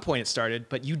at some point it started,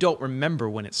 but you don't remember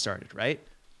when it started. Right.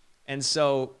 And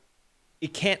so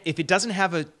if it doesn't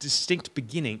have a distinct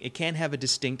beginning, it can't have a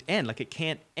distinct end. Like it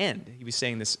can't end. He was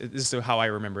saying this is how I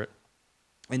remember it.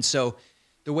 And so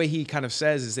the way he kind of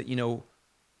says is that,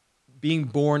 being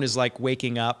born is like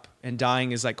waking up and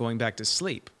dying is like going back to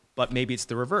sleep, but maybe it's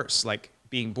the reverse. Like,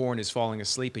 being born is falling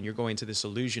asleep and you're going to this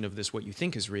illusion of this, what you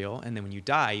think is real. And then when you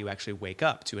die, you actually wake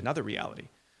up to another reality.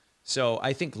 So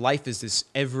I think life is this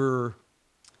ever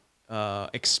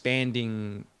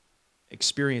expanding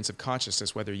experience of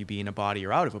consciousness, whether you be in a body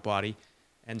or out of a body.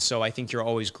 And so I think you're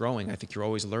always growing. I think you're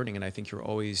always learning. And I think you're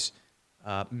always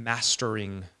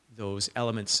mastering those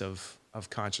elements of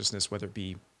consciousness, whether it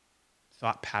be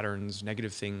thought patterns,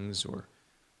 negative things, or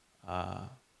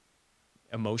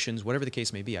emotions, whatever the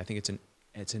case may be. I think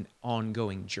it's an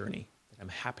ongoing journey that I'm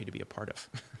happy to be a part of.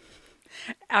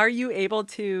 Are you able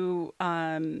to,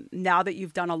 now that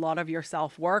you've done a lot of your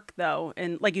self-work though,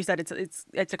 and like you said,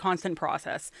 it's a constant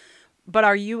process, but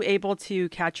are you able to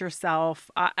catch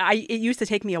yourself? It used to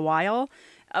take me a while,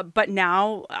 but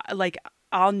now like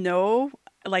I'll know,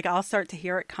 like I'll start to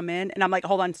hear it come in and I'm like,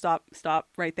 hold on, stop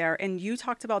right there. And you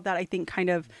talked about that, I think kind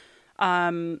of,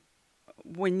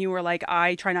 when you were like,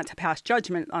 I try not to pass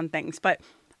judgment on things, but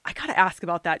I got to ask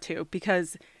about that too,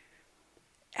 because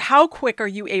how quick are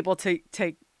you able to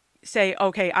say,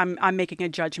 okay, I'm making a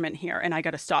judgment here and I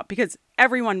got to stop? Because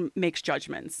everyone makes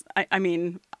judgments. I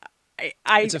mean,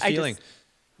 it's a feeling.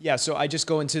 Yeah. So I just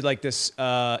go into like this,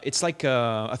 it's like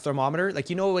a thermometer. Like,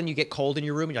 when you get cold in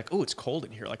your room and you're like, oh, it's cold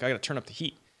in here. Like I got to turn up the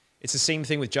heat. It's the same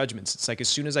thing with judgments. It's like, as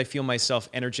soon as I feel myself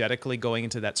energetically going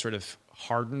into that sort of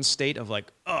hardened state of like,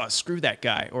 oh, screw that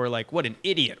guy, or like, what an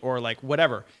idiot, or like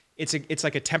whatever. It's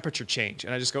like a temperature change.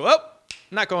 And I just go, oh,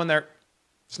 I'm not going there.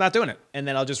 It's not doing it. And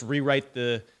then I'll just rewrite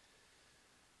the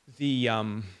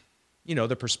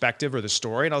the perspective or the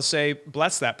story, and I'll say,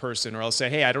 bless that person, or I'll say,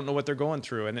 hey, I don't know what they're going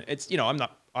through. And it's,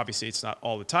 obviously it's not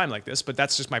all the time like this, but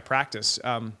that's just my practice.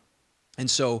 And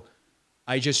so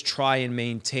I just try and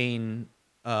maintain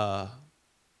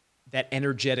that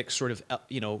energetic sort of,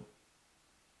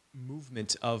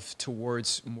 movement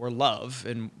towards more love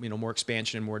and, more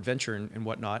expansion and more adventure and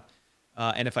whatnot.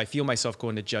 And if I feel myself go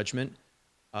into judgment,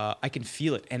 I can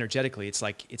feel it energetically. It's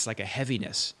like a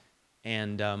heaviness.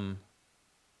 And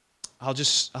I'll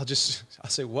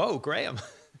say, whoa, Graham,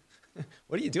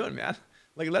 what are you doing, man?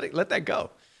 Like, let that go.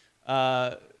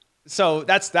 So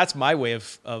that's my way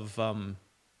of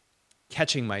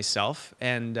catching myself.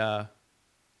 And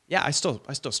I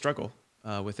still struggle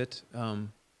with it.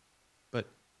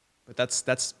 But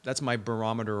that's my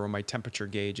barometer or my temperature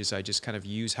gauge, is I just kind of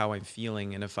use how I'm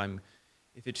feeling. And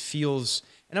if it feels,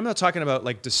 and I'm not talking about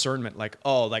like discernment, like,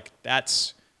 oh, like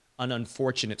that's an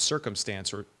unfortunate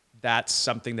circumstance, or that's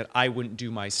something that I wouldn't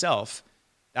do myself.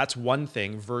 That's one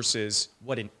thing, versus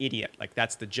what an idiot. Like,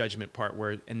 that's the judgment part,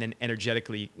 and then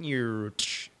energetically,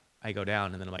 I go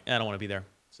down, and then I'm like, I don't want to be there.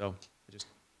 So I just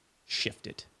shift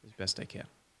it as best I can.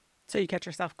 So you catch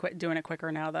yourself doing it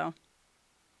quicker now, though?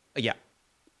 Yeah,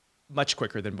 much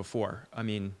quicker than before. I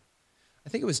mean, I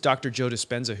think it was Dr. Joe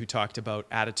Dispenza who talked about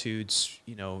attitudes.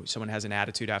 Someone has an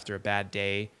attitude after a bad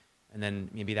day, and then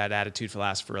maybe that attitude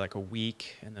lasts for like a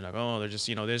week, and then like, oh, they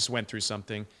just went through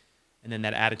something. And then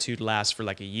that attitude lasts for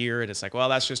like a year, and it's like, well,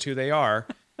 that's just who they are.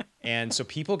 And so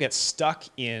people get stuck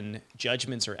in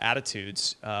judgments or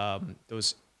attitudes,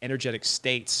 those energetic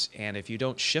states. And if you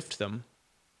don't shift them,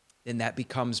 then that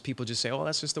becomes, people just say, oh,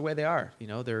 that's just the way they are.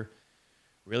 They're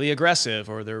really aggressive,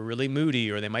 or they're really moody,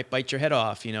 or they might bite your head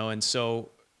off, And so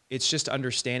it's just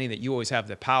understanding that you always have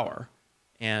the power.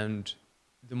 And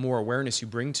the more awareness you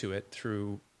bring to it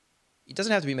through, it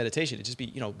doesn't have to be meditation. It just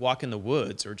be, walk in the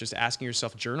woods, or just asking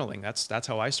yourself, journaling. That's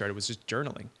how I started, was just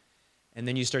journaling. And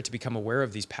then you start to become aware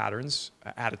of these patterns,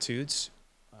 attitudes,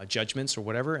 judgments, or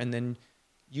whatever. And then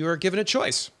you are given a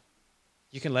choice.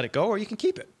 You can let it go, or you can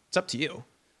keep it. It's up to you.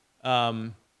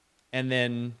 And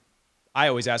then I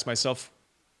always ask myself,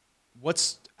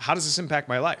 how does this impact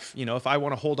my life? If I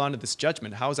want to hold on to this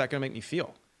judgment, how is that going to make me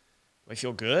feel? Do I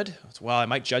feel good? Well, I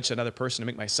might judge another person to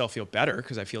make myself feel better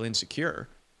because I feel insecure.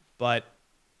 But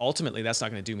ultimately, that's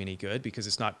not going to do me any good, because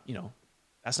it's not,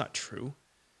 that's not true.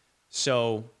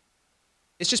 So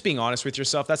it's just being honest with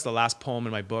yourself. That's the last poem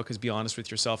in my book, is be honest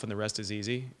with yourself, and the rest is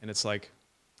easy. And it's like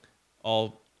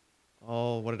all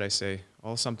what did I say?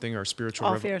 All something, or spiritual.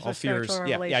 All fears.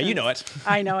 Yeah, you know it.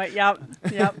 I know it. Yep.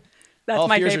 That's all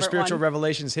my fears favorite are spiritual one.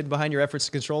 revelations hidden behind your efforts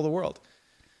to control the world.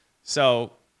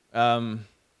 So, that's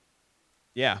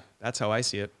how I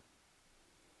see it.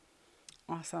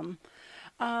 Awesome.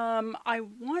 I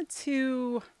want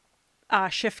to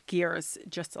shift gears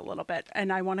just a little bit,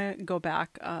 and I want to go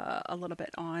back a little bit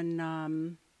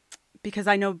on, because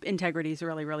I know integrity is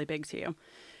really, really big to you.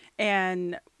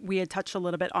 And we had touched a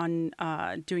little bit on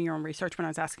doing your own research when I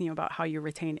was asking you about how you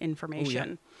retain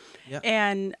information. Yeah.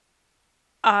 And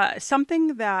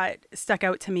something that stuck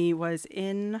out to me was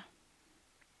in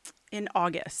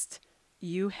August,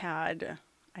 you had,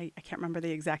 I can't remember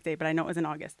the exact date, but I know it was in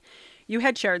August. You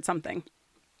had shared something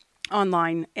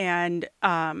online, and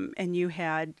you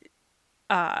had,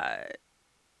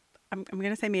 I'm going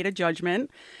to say, made a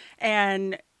judgment,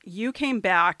 and you came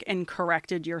back and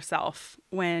corrected yourself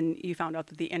when you found out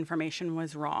that the information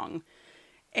was wrong.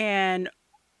 And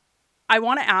I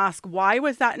want to ask, why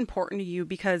was that important to you?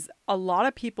 Because a lot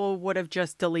of people would have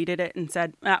just deleted it and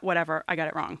said, whatever, I got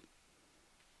it wrong.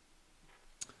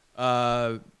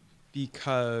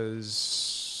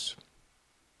 Because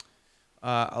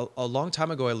a long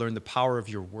time ago, I learned the power of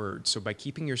your word. So by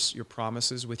keeping your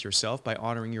promises with yourself, by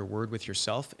honoring your word with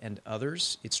yourself and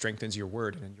others, it strengthens your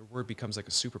word, and your word becomes like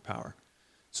a superpower.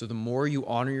 So the more you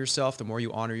honor yourself, the more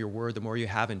you honor your word, the more you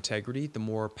have integrity, the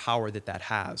more power that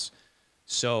has.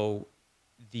 So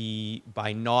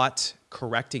by not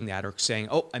correcting that, or saying,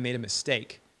 oh, I made a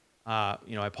mistake, I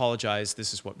apologize,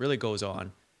 this is what really goes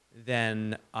on,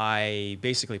 then I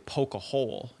basically poke a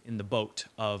hole in the boat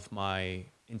of my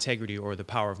integrity or the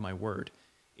power of my word.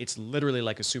 It's literally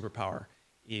like a superpower.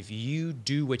 If you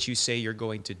do what you say you're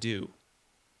going to do,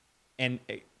 and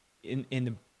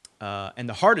the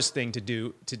hardest thing to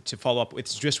do to follow up with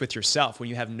is just with yourself, when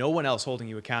you have no one else holding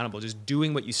you accountable, just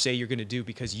doing what you say you're going to do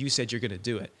because you said you're going to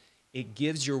do it. It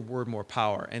gives your word more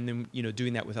power. And then,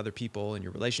 doing that with other people and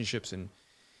your relationships and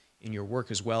in your work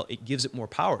as well, it gives it more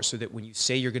power, so that when you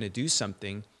say you're going to do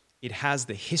something, it has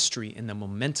the history and the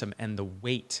momentum and the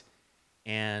weight.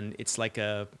 And it's like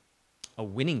a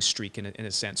winning streak in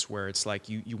a sense, where it's like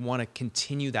you want to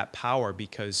continue that power,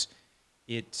 because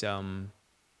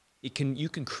you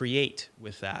can create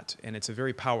with that, and it's a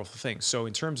very powerful thing. So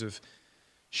in terms of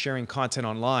sharing content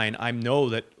online, I know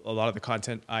that a lot of the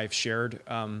content I've shared,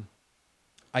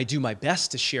 I do my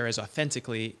best to share as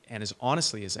authentically and as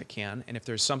honestly as I can. And if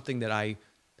there's something that I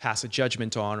pass a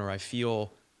judgment on, or I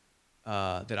feel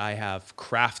that I have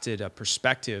crafted a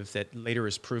perspective that later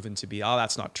is proven to be, oh,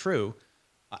 that's not true,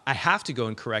 I have to go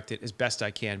and correct it as best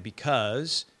I can,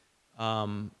 because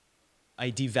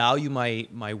I devalue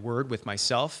my word with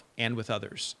myself and with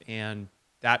others. And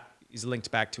that is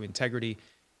linked back to integrity.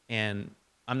 And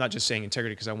I'm not just saying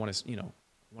integrity because I want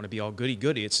to be all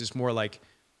goody-goody. It's just more like,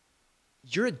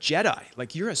 you're a Jedi.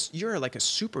 Like you're like a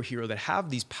superhero that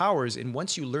have these powers. And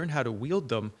once you learn how to wield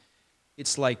them,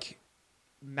 it's like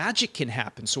magic can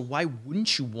happen. So why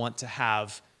wouldn't you want to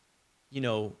have,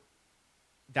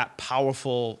 that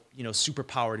powerful,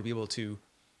 superpower to be able to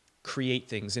create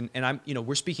things? And I'm,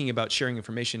 we're speaking about sharing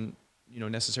information,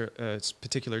 it's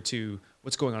particular to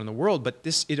what's going on in the world, but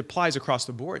it applies across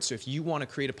the board. So if you want to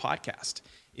create a podcast,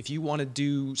 if you want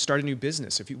to start a new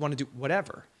business, if you want to do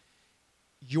whatever,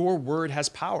 your word has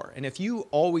power. And if you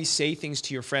always say things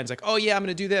to your friends like, oh yeah, I'm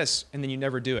going to do this, and then you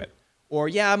never do it, or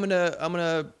yeah, I'm going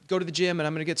to go to the gym and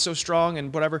I'm going to get so strong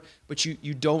and whatever, but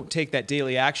you don't take that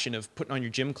daily action of putting on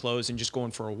your gym clothes and just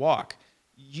going for a walk,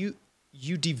 you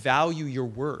devalue your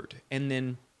word. And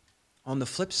then on the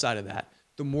flip side of that,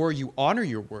 the more you honor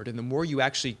your word and the more you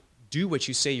actually do what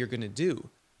you say you're going to do,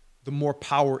 the more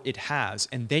power it has.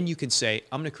 And then you can say,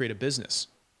 I'm going to create a business.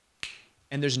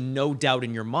 And there's no doubt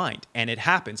in your mind, and it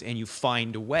happens, and you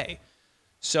find a way.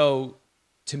 So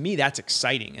to me, that's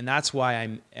exciting. And that's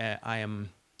why I am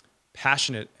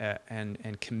passionate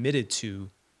and committed to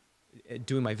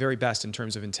doing my very best in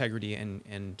terms of integrity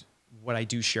and what I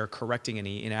do share, correcting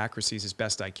any inaccuracies as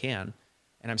best I can.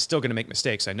 And I'm still going to make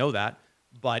mistakes. I know that,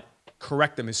 but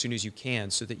correct them as soon as you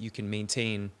can so that you can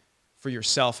maintain for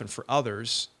yourself and for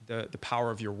others the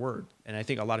power of your word. And I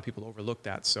think a lot of people overlook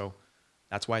that. So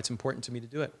that's why it's important to me to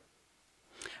do it.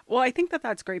 Well, I think that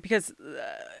that's great because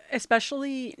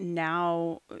especially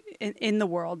now in the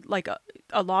world, like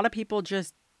a lot of people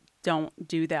just don't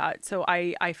do that. So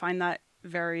I find that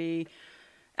very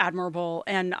admirable.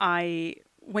 And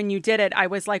when you did it, I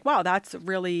was like, wow, that's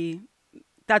really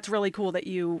cool that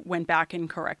you went back and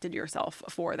corrected yourself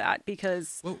for that,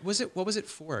 because what was it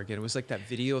for again? It was like that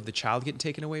video of the child getting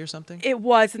taken away or something? It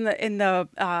was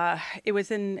it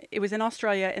was in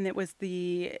Australia, and it was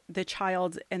the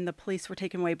child and the police were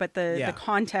taken away, but the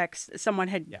context, someone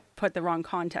had put the wrong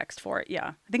context for it. Yeah.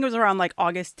 I think it was around like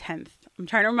August 10th. I'm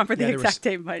trying to remember the exact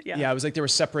date, but yeah. Yeah, it was like they were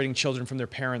separating children from their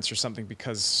parents or something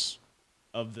because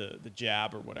of the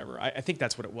jab or whatever. I think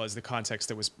that's what it was. The context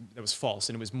that was false,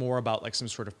 and it was more about like some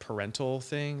sort of parental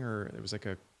thing, or it was like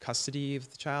a custody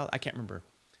of the child. I can't remember,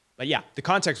 but yeah, the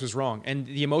context was wrong, and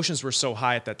the emotions were so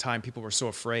high at that time. People were so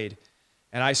afraid,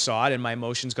 and I saw it, and my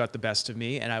emotions got the best of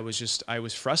me, and I was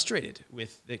frustrated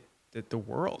with the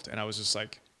world, and I was just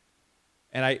like,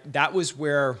 that was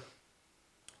where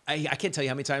I can't tell you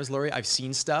how many times, Lori, I've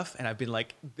seen stuff, and I've been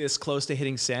like this close to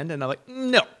hitting send, and I'm like,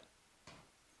 no.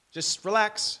 Just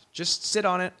relax, just sit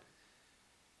on it.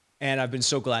 And I've been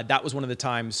so glad. That was one of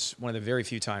the very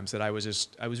few times that I was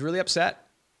really upset.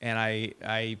 And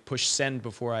I pushed send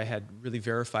before I had really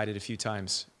verified it a few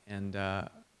times. And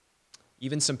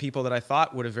even some people that I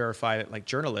thought would have verified it, like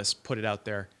journalists, put it out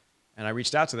there. And I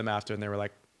reached out to them after, and they were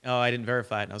like, oh, I didn't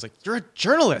verify it. And I was like, you're a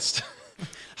journalist.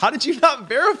 How did you not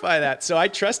verify that? So I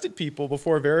trusted people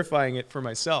before verifying it for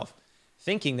myself,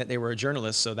 thinking that they were a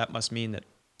journalist. So that must mean that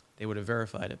they would have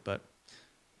verified it, but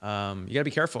you got to be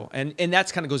careful. And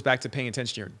that's kind of goes back to paying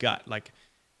attention to your gut. Like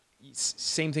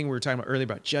same thing we were talking about earlier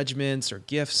about judgments or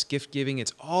gifts, gift giving.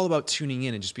 It's all about tuning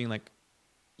in and just being like,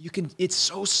 it's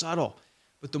so subtle,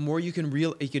 but the more you can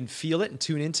feel it and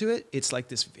tune into it. It's like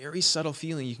this very subtle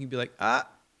feeling. You can be like, I'm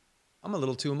a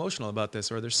little too emotional about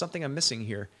this, or there's something I'm missing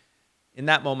here. In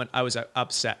that moment, I was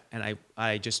upset, and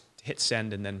I just hit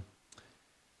send, and then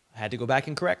I had to go back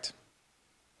and correct.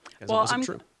 Because it wasn't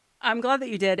true. I'm glad that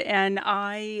you did. And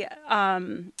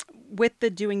with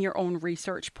the doing your own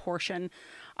research portion,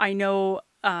 I know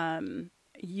when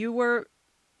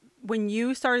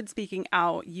you started speaking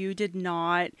out, you did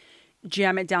not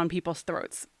jam it down people's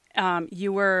throats.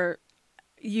 You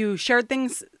shared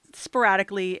things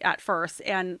sporadically at first.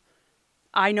 And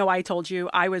I know I told you,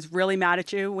 I was really mad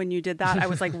at you when you did that. I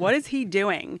was like, what is he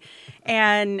doing?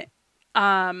 And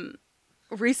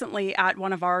recently at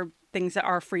one of our things that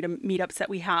are freedom meetups that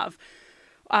we have,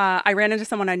 I ran into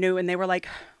someone I knew, and they were like,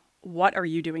 what are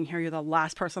you doing here? You're the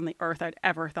last person on the earth I'd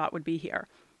ever thought would be here.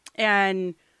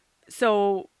 And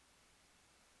so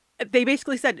they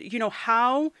basically said,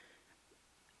 how,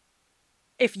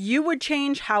 if you would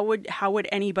change, how would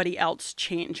anybody else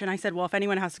change? And I said, well, if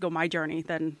anyone has to go my journey,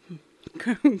 then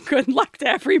good luck to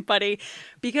everybody,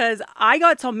 because I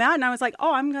got so mad and I was like,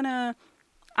 oh, I'm gonna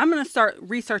start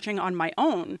researching on my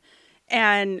own.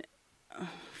 And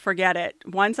forget it.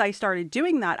 Once I started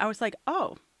doing that, I was like,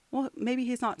 oh, well, maybe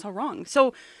he's not so wrong.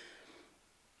 So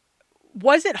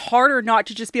was it harder not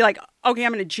to just be like, okay,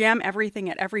 I'm going to jam everything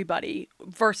at everybody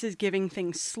versus giving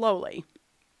things slowly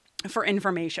for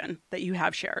information that you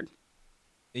have shared?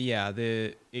 Yeah,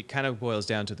 it kind of boils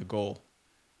down to the goal.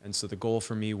 And so the goal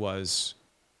for me was,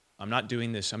 I'm not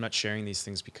doing this, I'm not sharing these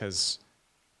things because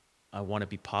I want to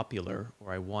be popular,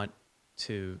 or I want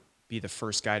to be the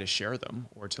first guy to share them,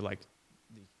 or to like,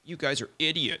 you guys are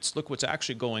idiots, look what's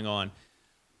actually going on.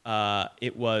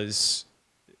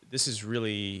 This is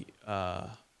really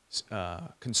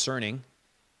concerning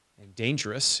and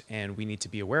dangerous, and we need to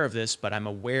be aware of this. But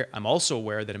I'm also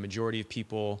aware that a majority of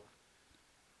people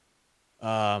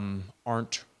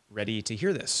aren't ready to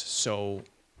hear this. So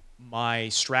my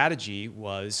strategy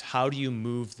was, how do you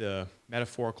move the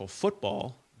metaphorical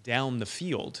football down the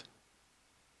field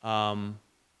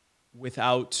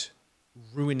without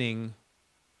ruining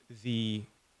the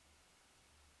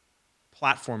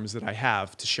platforms that I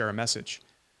have to share a message?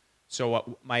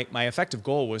 So my effective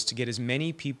goal was to get as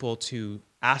many people to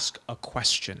ask a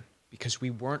question, because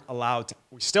we weren't allowed to,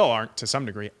 we still aren't to some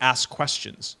degree, ask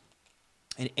questions.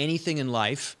 And anything in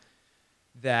life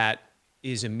that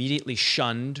is immediately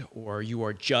shunned, or you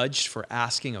are judged for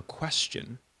asking a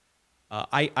question,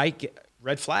 I get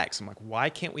red flags. I'm like, why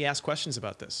can't we ask questions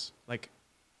about this? Like,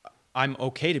 I'm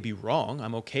okay to be wrong.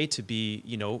 I'm okay to be,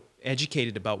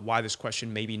 educated about why this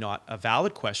question may be not a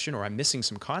valid question, or I'm missing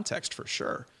some context for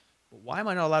sure. But why am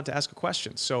I not allowed to ask a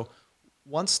question? So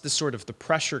once the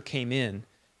pressure came in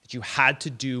that you had to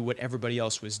do what everybody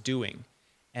else was doing,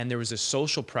 and there was a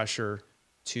social pressure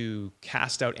to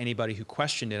cast out anybody who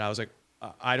questioned it, I was like,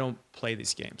 I don't play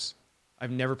these games.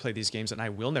 I've never played these games, and I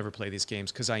will never play these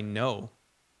games, because I know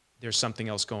there's something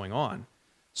else going on.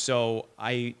 So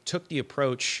I took the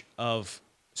approach of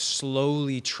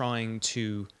slowly trying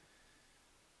to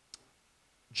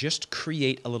just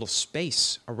create a little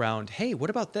space around, hey, what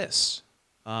about this?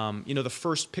 The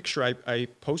first picture I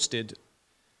posted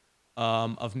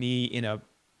of me in a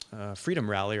freedom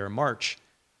rally or a march,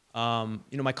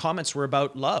 my comments were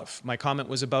about love. My comment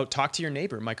was about talk to your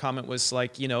neighbor. My comment was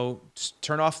like,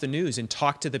 turn off the news and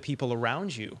talk to the people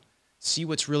around you. See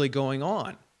what's really going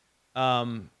on.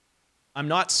 I'm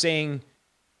not saying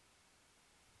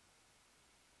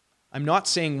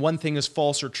one thing is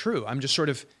false or true. I'm just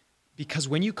because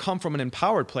when you come from an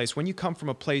empowered place, when you come from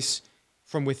a place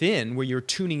from within where you're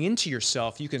tuning into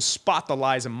yourself, you can spot the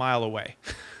lies a mile away.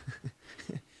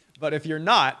 But if you're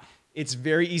not, it's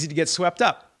very easy to get swept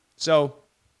up. So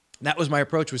that was my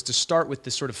approach, was to start with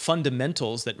the sort of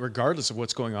fundamentals that, regardless of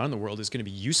what's going on in the world, is going to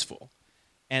be useful.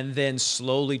 And then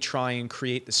slowly try and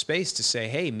create the space to say,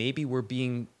 hey, maybe we're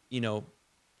being,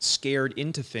 scared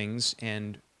into things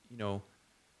and,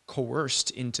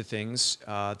 coerced into things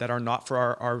that are not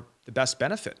for the best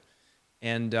benefit.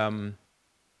 And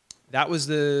that was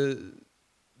the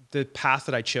path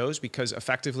that I chose, because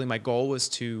effectively my goal was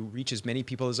to reach as many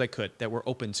people as I could that were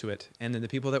open to it. And then the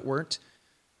people that weren't,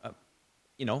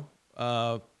 I'm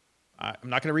not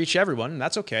going to reach everyone, and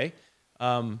that's okay.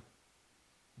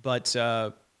 But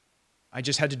I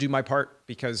just had to do my part,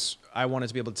 because I wanted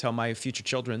to be able to tell my future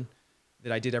children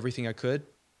that I did everything I could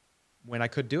when I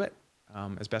could do it,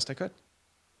 as best I could.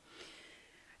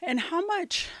 And how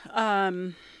much,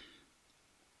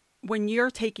 when you're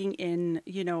taking in,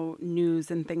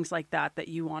 news and things like that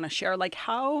you want to share, like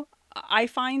how I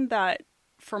find that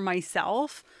for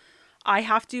myself, I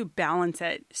have to balance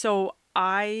it. So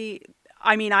I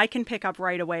can pick up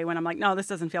right away when I'm like, no, this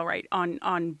doesn't feel right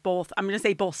on both. I'm going to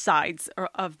say both sides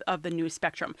of the news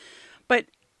spectrum. But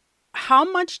how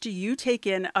much do you take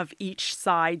in of each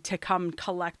side to come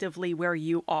collectively where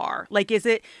you are? Like,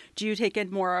 do you take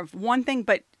in more of one thing,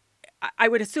 but I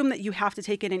would assume that you have to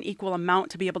take in an equal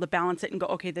amount to be able to balance it and go,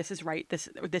 okay, this is right.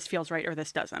 This feels right, or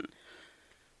this doesn't.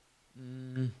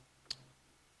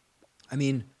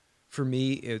 For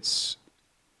me, it's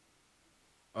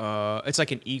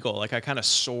like an eagle. Like, I kind of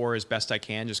soar as best I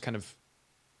can.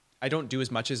 I don't do as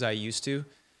much as I used to,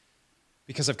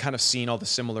 because I've kind of seen all the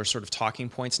similar sort of talking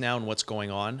points now and what's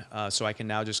going on. So I can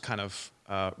now just kind of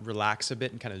relax a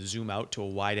bit and kind of zoom out to a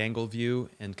wide angle view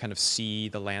and kind of see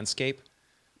the landscape.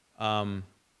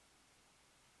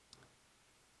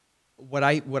 What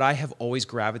I have always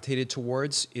gravitated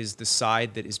towards is the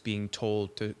side that is being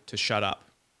told to shut up.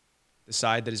 the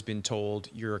side that has been told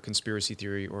you're a conspiracy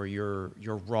theory or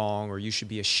you're wrong or you should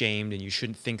be ashamed and you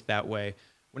shouldn't think that way.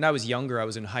 When I was younger, I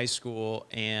was in high school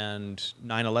and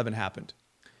 9/11 happened.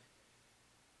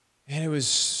 And it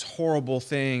was a horrible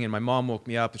thing. And my mom woke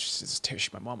me up and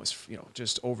my mom was,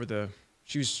 just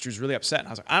she was really upset. And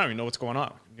I was like, I don't even know what's going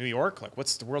on. New York? Like,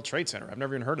 what's the World Trade Center? I've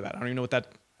never even heard of that. I don't even know I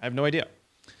have no idea.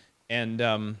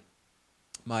 And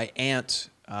my aunt,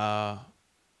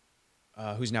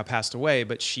 who's now passed away,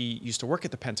 but she used to work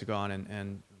at the Pentagon,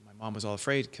 and my mom was all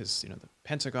afraid because, the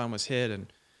Pentagon was hit and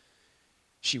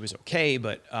she was okay.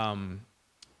 But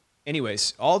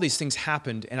anyways, all these things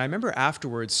happened. And I remember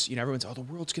afterwards, everyone's, the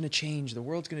world's going to change. The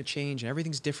world's going to change and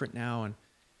everything's different now.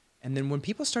 And then when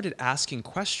people started asking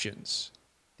questions,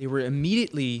 they were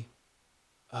immediately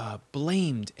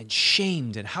blamed and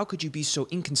shamed. And how could you be so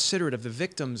inconsiderate of the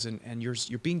victims and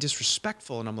you're being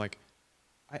disrespectful? And I'm like,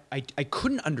 I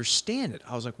couldn't understand it.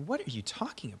 I was like, what are you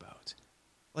talking about?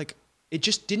 Like, it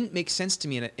just didn't make sense to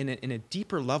me in a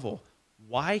deeper level.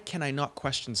 Why can I not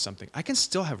question something? I can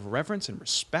still have reverence and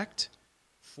respect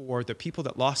for the people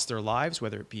that lost their lives,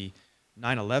 whether it be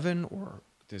 9/11 or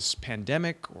this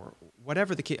pandemic or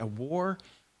whatever the case, a war.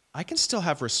 I can still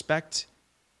have respect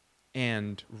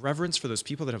and reverence for those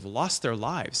people that have lost their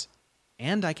lives,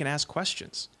 and I can ask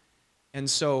questions. And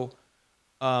so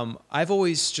I've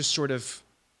always just sort of,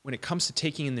 when it comes to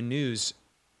taking in the news,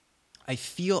 I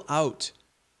feel out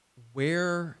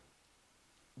where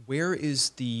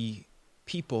is the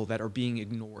people that are being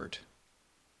ignored,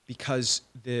 because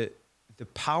the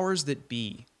powers that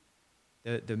be,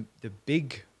 the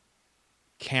big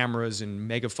cameras and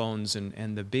megaphones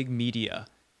and the big media,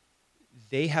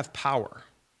 they have power,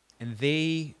 and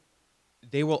they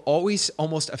will always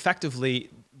almost effectively,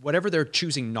 whatever they're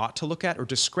choosing not to look at or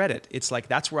discredit, it's like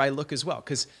that's where I look as well,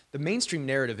 because the mainstream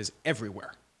narrative is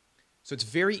everywhere. So it's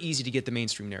very easy to get the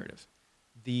mainstream narrative.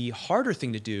 The harder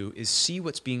thing to do is see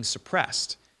what's being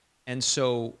suppressed. And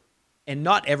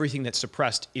not everything that's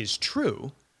suppressed is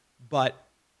true, but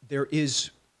there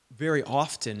is very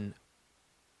often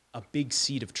a big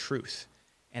seed of truth.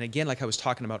 And again, like I was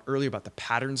talking about earlier about the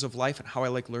patterns of life and how I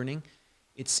like learning,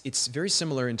 it's very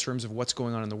similar in terms of what's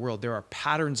going on in the world. There are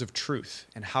patterns of truth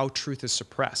and how truth is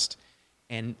suppressed.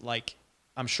 And like,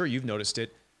 I'm sure you've noticed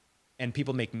it, and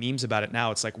people make memes about it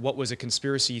now. It's like, what was a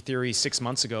conspiracy theory 6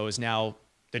 months ago is now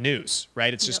the news,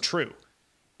 right? It's just true.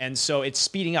 And so it's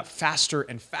speeding up faster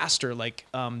and faster. Like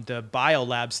the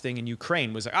biolabs thing in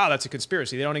Ukraine was like, that's a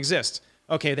conspiracy. They don't exist.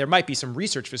 Okay, there might be some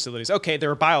research facilities. Okay,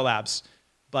 there are biolabs,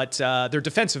 but they're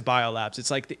defensive biolabs. It's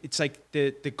like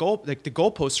the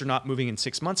goalposts are not moving in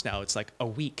 6 months now. It's like a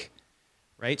week,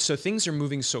 right? So things are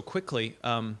moving so quickly,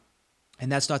 and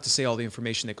that's not to say all the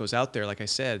information that goes out there, like I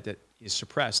said, that is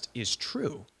suppressed is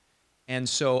true. And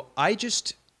so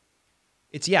it's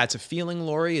a feeling,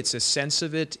 Lori. It's a sense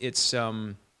of it.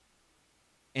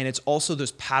 And it's also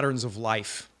those patterns of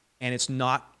life. And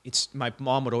my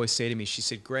mom would always say to me, she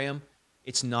said, Graham,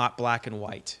 it's not black and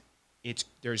white.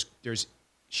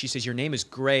 She says, your name is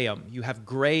Graham. You have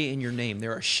gray in your name.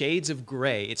 There are shades of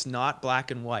gray. It's not black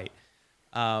and white.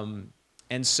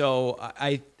 And so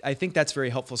I think that's very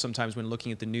helpful sometimes when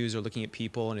looking at the news or looking at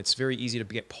people, and it's very easy to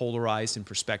get polarized in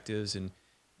perspectives and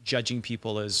judging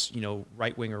people as,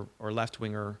 right wing or left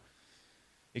wing or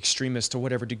extremist to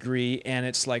whatever degree. And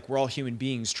it's like, we're all human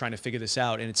beings trying to figure this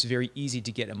out. And it's very easy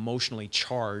to get emotionally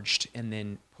charged and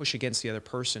then push against the other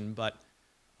person. But,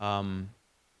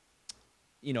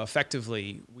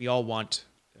 effectively, we all want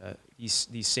these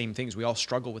same things. We all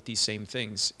struggle with these same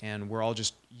things, and we're all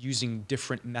just using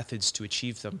different methods to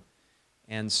achieve them.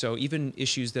 And so even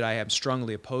issues that I am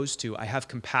strongly opposed to, I have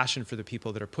compassion for the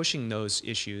people that are pushing those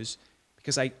issues,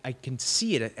 because I can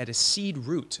see it at a seed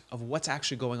root of what's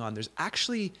actually going on. There's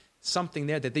actually something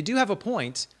there that they do have a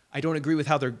point. I don't agree with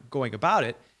how they're going about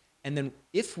it. And then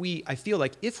I feel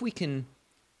like if we can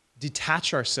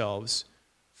detach ourselves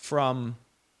from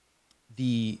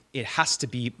it has to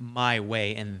be my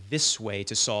way and this way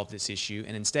to solve this issue,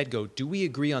 and instead go, do we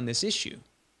agree on this issue?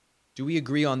 Do we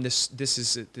agree on this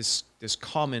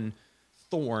common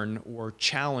thorn or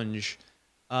challenge?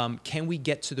 Can we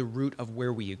get to the root of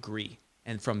where we agree?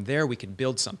 And from there we can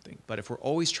build something. But if we're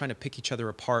always trying to pick each other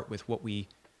apart with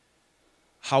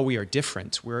how we are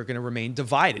different, we're going to remain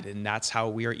divided, and that's how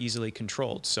we are easily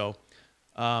controlled. So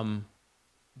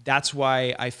that's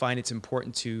why I find it's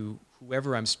important to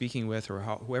whoever I'm speaking with or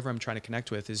whoever I'm trying to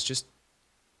connect with is just,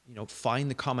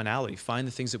 find the commonality, find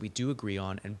the things that we do agree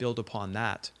on and build upon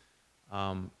that.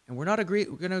 And we're going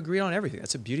to agree on everything.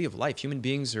 That's the beauty of life. Human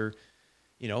beings are,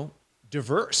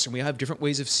 diverse, and we have different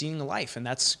ways of seeing life, and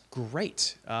that's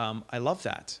great. I love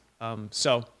that.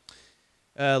 So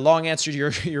Long answer to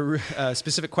your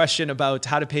specific question about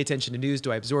how to pay attention to news.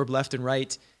 Do I absorb left and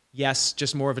right? Yes,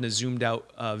 just more of a zoomed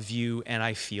out view, and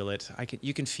I feel it.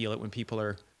 You can feel it when people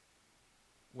are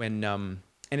and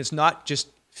it's not just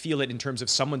feel it in terms of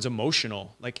someone's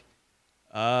emotional. Like,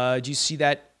 do you see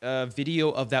that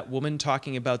video of that woman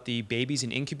talking about the babies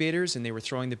in incubators, and they were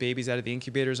throwing the babies out of the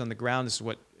incubators on the ground? This is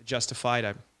what justified,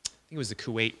 I think it was the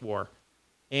Kuwait War,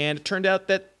 and it turned out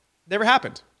that never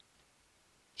happened.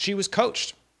 She was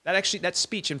coached. That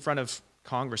speech in front of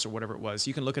Congress or whatever it was,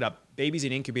 you can look it up. Babies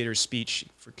in incubators speech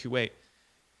for Kuwait.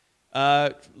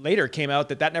 Later came out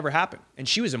that never happened. And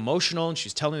she was emotional, and she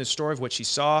was telling the story of what she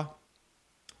saw.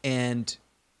 And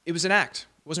it was an act.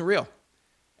 It wasn't real.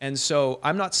 And so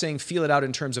I'm not saying feel it out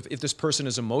in terms of if this person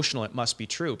is emotional, it must be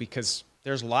true, because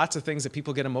there's lots of things that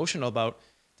people get emotional about.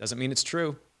 Doesn't mean it's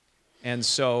true. And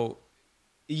so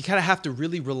you kind of have to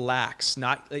really relax.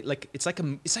 Not like it's like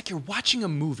you're watching a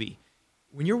movie.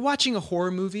 When you're watching a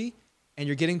horror movie and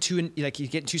you're getting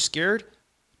too scared,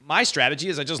 my strategy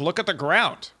is I just look at the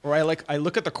ground, or I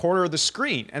look at the corner of the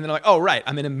screen, and then I'm like, oh right,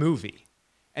 I'm in a movie.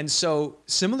 And so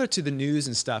similar to the news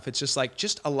and stuff, it's just like,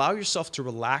 just allow yourself to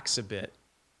relax a bit.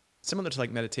 Similar to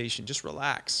like meditation, just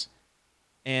relax.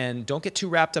 And don't get too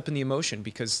wrapped up in the emotion,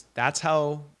 because that's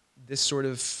how this sort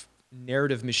of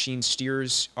narrative machine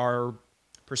steers our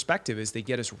perspective, is they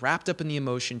get us wrapped up in the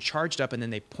emotion, charged up, and then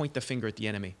they point the finger at the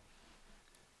enemy.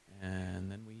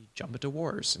 And then we jump into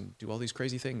wars and do all these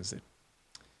crazy things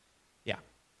yeah.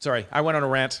 Sorry, I went on a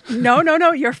rant. No,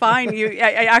 you're fine. You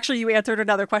answered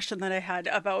another question that I had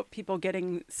about people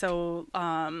getting so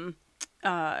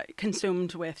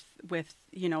consumed with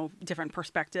different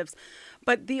perspectives.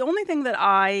 But the only thing that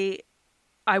I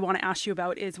want to ask you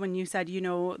about is when you said,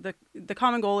 the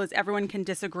common goal is everyone can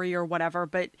disagree or whatever,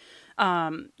 but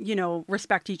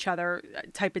respect each other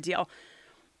type of deal.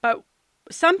 But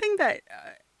something that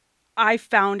I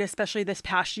found, especially this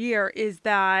past year, is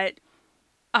that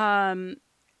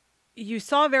you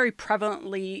saw very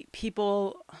prevalently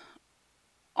people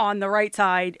on the right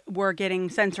side were getting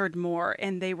censored more,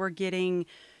 and they were getting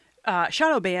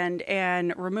shadow banned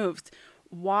and removed.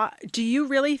 Why do you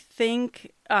really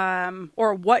think,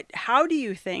 how do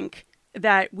you think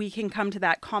that we can come to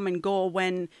that common goal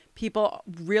when people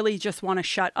really just want to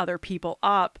shut other people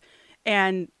up,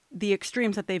 and the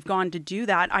extremes that they've gone to do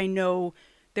that? I know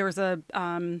there was a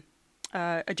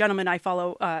gentleman I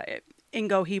follow,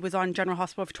 Ingo. He was on General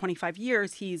Hospital for 25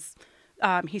 years. He's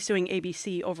suing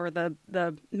ABC over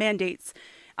the mandates.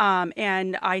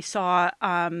 And I saw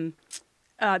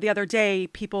the other day,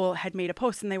 people had made a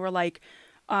post and they were like,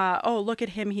 oh, look at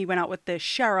him. He went out with this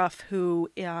sheriff who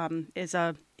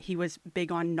he was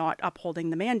big on not upholding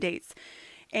the mandates.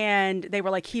 And they were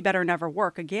like, he better never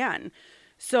work again.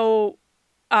 So,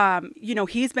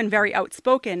 he's been very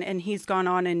outspoken, and he's gone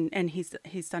on and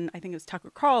he's done, I think it was Tucker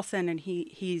Carlson, and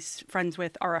he's friends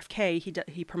with RFK.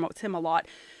 He promotes him a lot.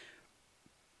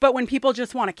 But when people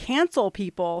just want to cancel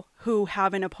people who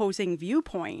have an opposing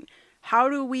viewpoint, how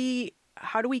do we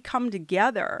come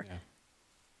together?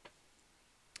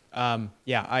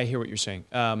 Yeah, I hear what you're saying.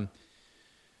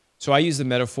 So I use the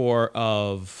metaphor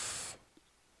of,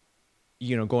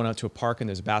 going out to a park and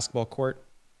there's a basketball court,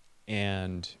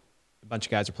 and a bunch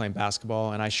of guys are playing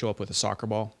basketball, and I show up with a soccer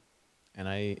ball, and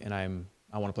I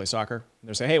want to play soccer. And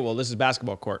they're saying, hey, well, this is a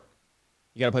basketball court.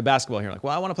 You got to play basketball here. I'm like,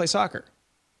 well, I want to play soccer.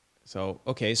 So,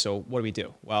 okay, so what do we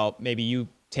do? Well, maybe you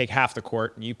take half the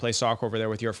court and you play soccer over there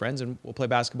with your friends, and we'll play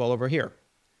basketball over here.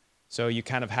 So you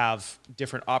kind of have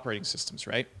different operating systems,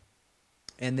 right?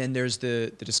 And then there's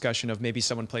the discussion of maybe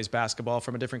someone plays basketball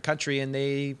from a different country, and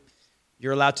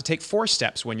you're allowed to take 4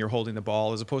 steps when you're holding the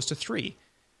ball as opposed to 3.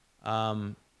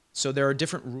 So there are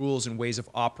different rules and ways of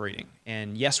operating.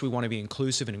 And yes, we want to be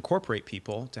inclusive and incorporate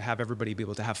people to have everybody be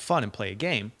able to have fun and play a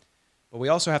game. But we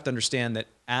also have to understand that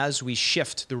as we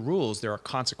shift the rules, there are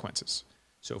consequences.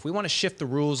 So if we want to shift the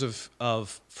rules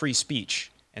of free speech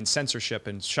and censorship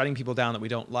and shutting people down that we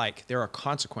don't like, there are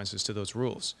consequences to those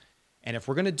rules. And if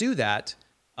we're going to do that,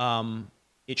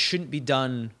 it shouldn't be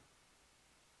done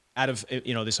out of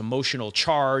this emotional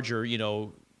charge or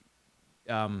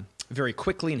very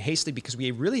quickly and hastily, because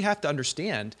we really have to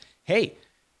understand, hey,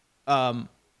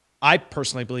 I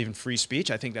personally believe in free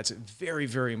speech. I think that's very,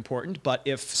 very important. But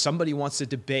if somebody wants to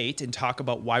debate and talk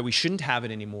about why we shouldn't have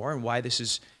it anymore, and why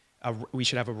we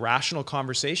should have a rational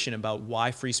conversation about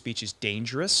why free speech is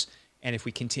dangerous, and if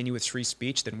we continue with free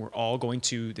speech, then we're all going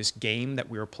to this game that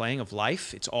we were playing of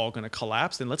life, it's all going to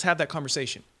collapse, then let's have that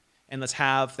conversation. And let's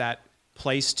have that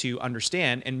place to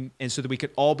understand, and so that we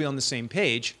could all be on the same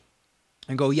page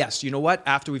and go, yes, you know what?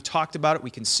 After we've talked about it, we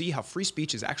can see how free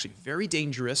speech is actually very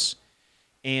dangerous,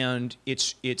 And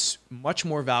it's much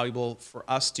more valuable for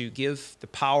us to give the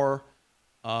power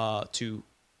to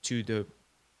the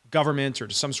government or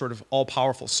to some sort of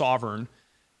all-powerful sovereign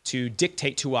to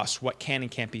dictate to us what can and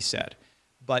can't be said.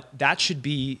 But that should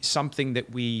be something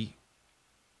that we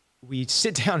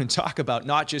sit down and talk about,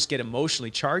 not just get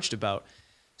emotionally charged about.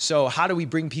 So how do we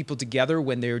bring people together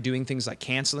when they're doing things like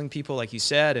canceling people, like you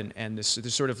said, and this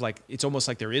sort of like, it's almost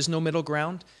like there is no middle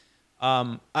ground.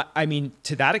 I mean,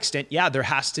 to that extent, yeah, there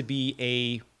has to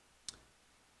be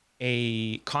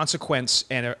a consequence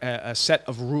and a set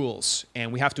of rules,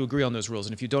 and we have to agree on those rules.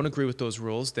 And if you don't agree with those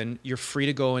rules, then you're free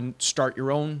to go and start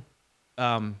your own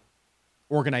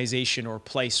organization or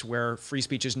place where free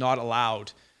speech is not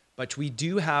allowed. But we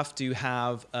do have to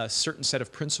have a certain set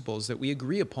of principles that we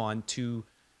agree upon to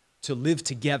live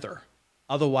together.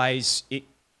 Otherwise, it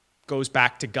goes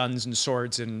back to guns and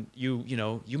swords, and you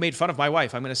made fun of my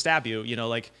wife, I'm going to stab you,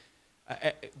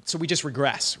 so we just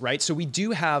regress, right? So we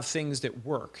do have things that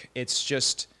work. It's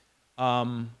just,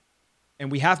 and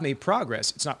we have made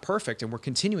progress. It's not perfect, and we're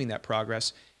continuing that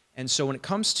progress. And so when it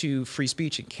comes to free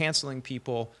speech and canceling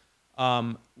people,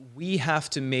 we have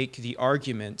to make the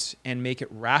argument and make it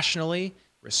rationally,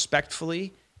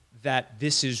 respectfully, that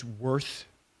this is worth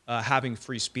having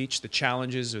free speech. The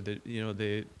challenges or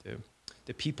the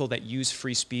people that use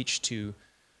free speech to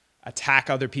attack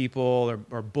other people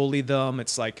or bully them.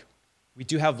 It's like, we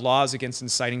do have laws against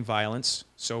inciting violence,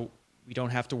 so we don't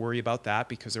have to worry about that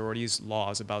because there already is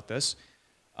laws about this.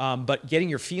 But getting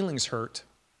your feelings hurt,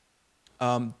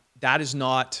 that is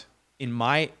not, in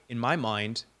my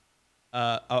mind,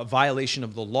 a violation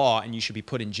of the law, and you should be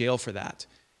put in jail for that.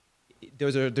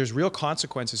 There's real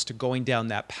consequences to going down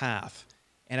that path.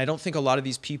 And I don't think a lot of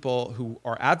these people who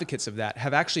are advocates of that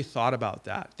have actually thought about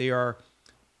that. They are,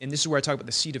 and this is where I talk about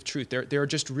the seed of truth, they're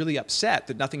just really upset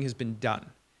that nothing has been done.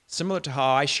 Similar to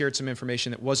how I shared some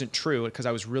information that wasn't true because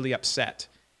I was really upset.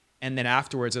 And then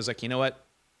afterwards I was like, you know what?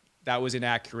 That was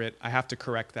inaccurate. I have to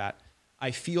correct that.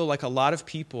 I feel like a lot of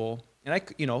people, and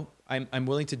I'm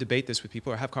willing to debate this with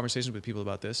people or have conversations with people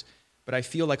about this, but I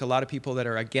feel like a lot of people that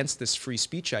are against this free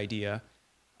speech idea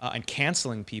and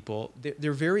canceling people,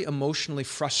 they're very emotionally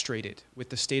frustrated with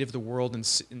the state of the world and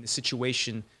the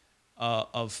situation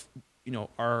of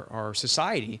our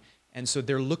society, and so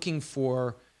they're looking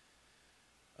for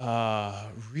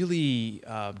really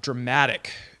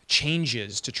dramatic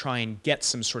changes to try and get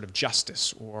some sort of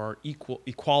justice or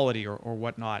equality or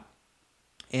whatnot,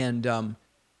 and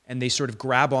they sort of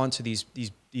grab onto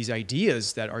these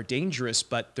ideas that are dangerous,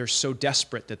 but they're so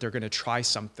desperate that they're going to try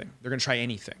something. They're going to try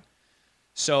anything.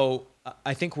 So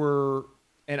I think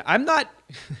and I'm not,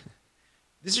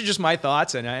 this is just my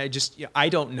thoughts, and I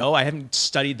don't know. I haven't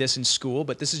studied this in school,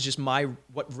 but this is just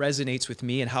what resonates with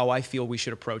me and how I feel we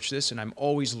should approach this, and I'm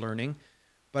always learning.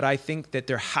 But I think that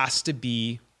there has to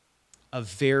be a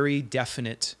very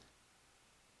definite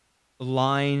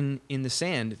line in the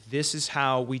sand. This is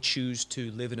how we choose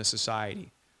to live in a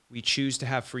society. We choose to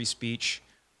have free speech.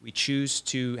 We choose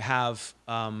to have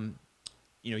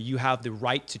you have the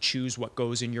right to choose what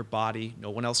goes in your body. No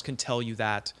one else can tell you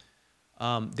that.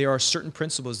 There are certain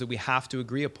principles that we have to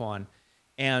agree upon,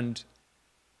 and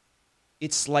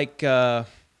it's like a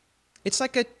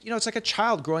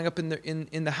child growing up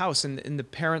in the house, and the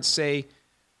parents say,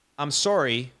 "I'm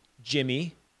sorry,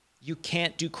 Jimmy, you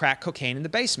can't do crack cocaine in the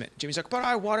basement." Jimmy's like, "But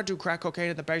I want to do crack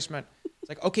cocaine in the basement." It's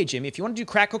like, "Okay, Jimmy, if you want to do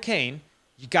crack cocaine,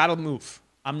 you got to move.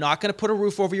 I'm not going to put a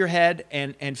roof over your head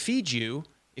and feed you.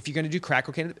 If you're going to do crack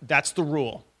cocaine, that's the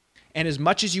rule. And as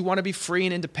much as you want to be free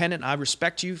and independent, I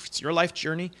respect you. It's your life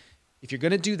journey. If you're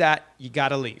going to do that, you got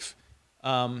to leave."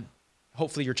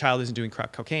 Hopefully your child isn't doing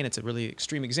crack cocaine. It's a really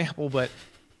extreme example, but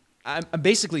I'm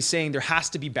basically saying there has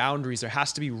to be boundaries. There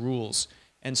has to be rules.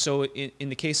 And so in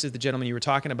the case of the gentleman you were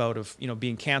talking about of,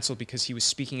 being canceled because he was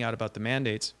speaking out about the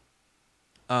mandates,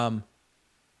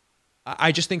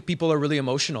 I just think people are really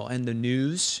emotional, and the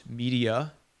news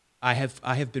media, I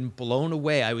have been blown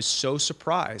away. I was so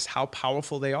surprised how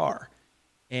powerful they are.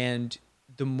 And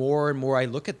the more and more I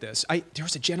look at this, there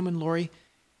was a gentleman, Lori,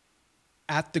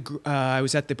 I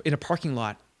was in a parking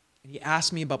lot, and he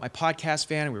asked me about my podcast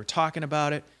van, and we were talking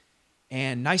about it,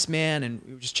 and nice man, and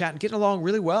we were just chatting, getting along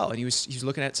really well. And he was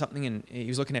looking at something, and he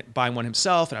was looking at buying one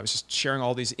himself, and I was just sharing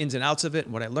all these ins and outs of it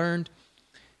and what I learned.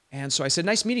 And so I said,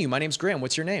 "Nice meeting you. My name's Graham.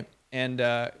 What's your name?" And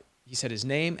he said his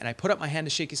name, and I put up my hand to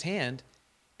shake his hand,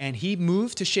 and he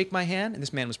moved to shake my hand, and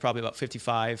this man was probably about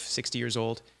 55, 60 years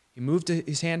old. He moved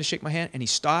his hand to shake my hand, and he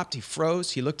stopped, he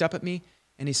froze, he looked up at me,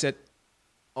 and he said,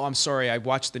 "Oh, I'm sorry, I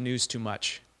watched the news too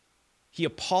much." He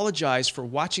apologized for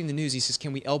watching the news. He says,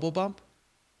 "Can we elbow bump?"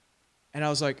 And I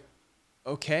was like,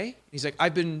 okay. He's like,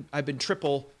 I've been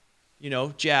triple,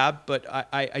 jab, but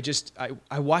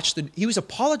I watched he was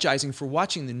apologizing for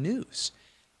watching the news.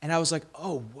 And I was like,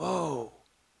 oh, whoa.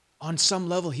 On some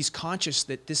level, he's conscious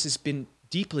that this has been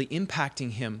deeply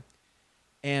impacting him.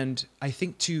 And I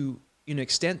think to an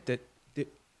extent that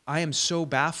I am so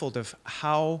baffled of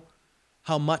how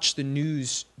much the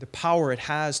news, the power it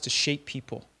has to shape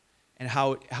people and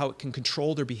how it can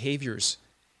control their behaviors.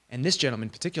 And this gentleman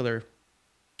in particular,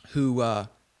 who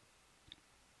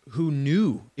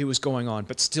knew it was going on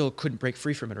but still couldn't break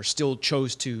free from it, or still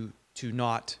chose to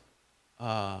not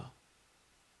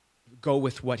go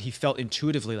with what he felt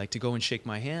intuitively, like to go and shake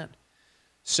my hand.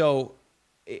 So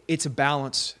it's a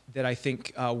balance that I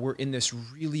think we're in this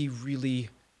really, really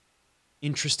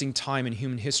interesting time in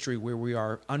human history where we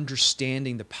are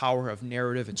understanding the power of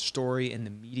narrative and story and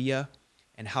the media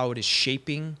and how it is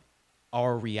shaping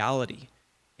our reality.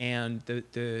 And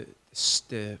the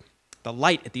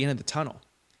light at the end of the tunnel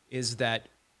is that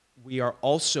we are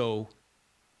also,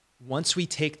 once we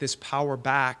take this power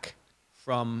back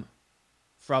from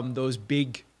those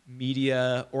big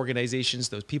media organizations,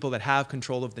 those people that have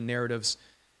control of the narratives,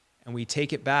 and we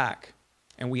take it back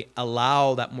and we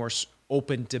allow that more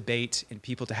open debate and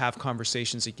people to have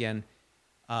conversations again,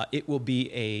 it will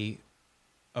be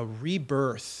a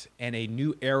rebirth and a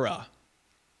new era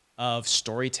of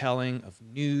storytelling, of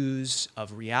news,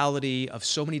 of reality, of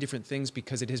so many different things,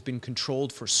 because it has been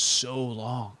controlled for so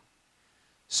long.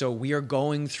 So we are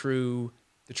going through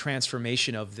the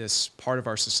transformation of this part of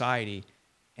our society,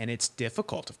 and it's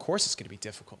difficult. Of course it's going to be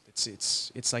difficult.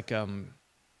 It's like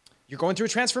you're going through a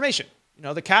transformation.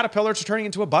 The caterpillars are turning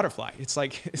into a butterfly. It's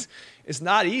like it's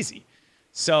not easy.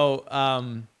 So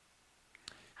I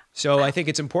think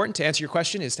it's important, to answer your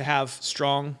question, is to have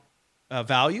strong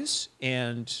values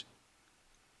and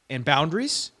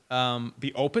boundaries.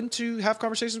 Be open to have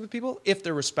conversations with people if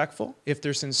they're respectful, if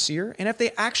they're sincere, and if they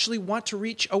actually want to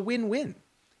reach a win-win.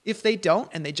 If they don't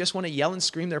and they just want to yell and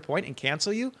scream their point and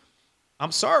cancel you,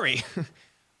 I'm sorry.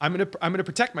 I'm gonna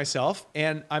protect myself,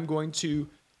 and I'm going to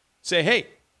say, hey,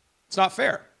 it's not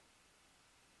fair.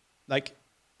 Like,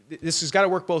 this has got to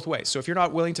work both ways. So if you're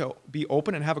not willing to be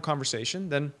open and have a conversation,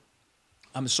 then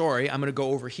I'm sorry, I'm going to go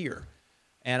over here.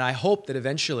 And I hope that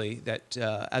eventually that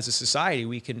as a society,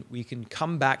 we can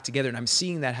come back together. And I'm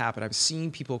seeing that happen. I'm seeing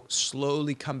people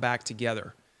slowly come back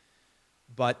together.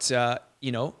 But,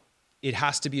 it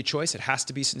has to be a choice. It has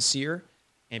to be sincere.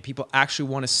 And people actually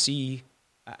want to see,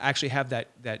 actually have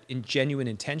that genuine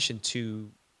intention to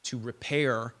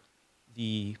repair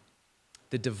the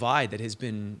divide that has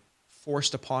been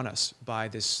forced upon us by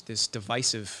this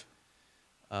divisive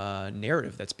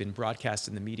narrative that's been broadcast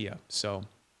in the media. So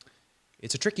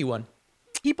it's a tricky one.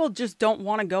 People just don't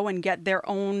want to go and get their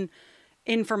own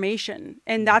information.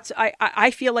 And that's, I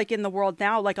feel like in the world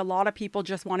now, like a lot of people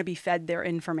just want to be fed their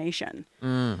information.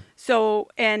 So,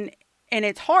 and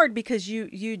it's hard because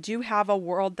you do have a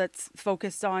world that's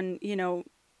focused on,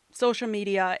 social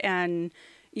media and,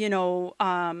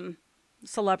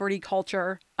 celebrity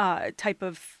culture type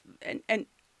of an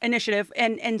initiative.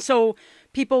 And so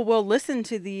people will listen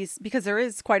to these because there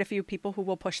is quite a few people who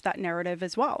will push that narrative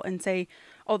as well and say,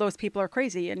 oh, those people are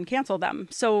crazy, and cancel them.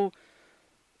 So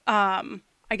I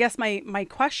guess my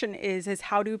question is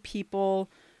how do people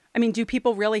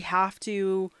really have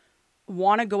to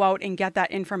want to go out and get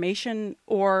that information,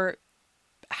 or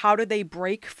how do they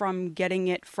break from getting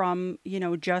it from,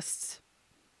 what's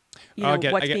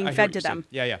being fed to them?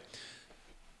 Yeah.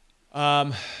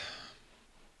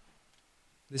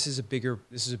 This is a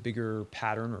bigger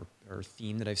pattern or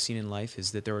theme that I've seen in life,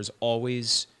 is that there is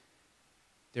always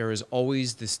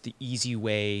the easy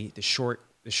way, the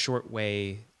short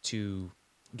way to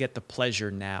get the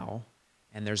pleasure now,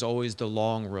 and there's always the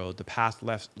long road, the path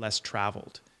less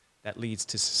traveled, that leads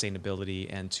to sustainability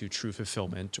and to true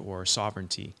fulfillment or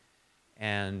sovereignty.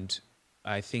 And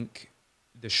I think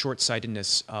the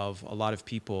short-sightedness of a lot of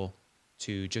people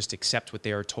to just accept what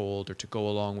they are told or to go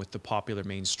along with the popular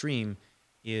mainstream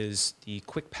is the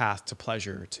quick path to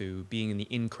pleasure, to being in the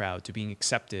in crowd, to being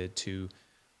accepted, to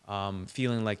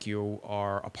feeling like you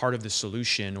are a part of the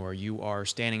solution, or you are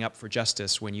standing up for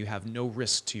justice when you have no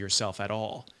risk to yourself at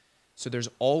all. So there's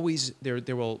always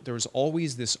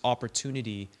this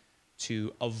opportunity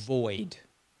to avoid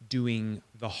doing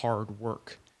the hard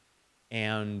work,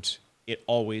 and it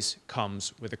always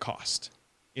comes with a cost.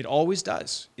 It always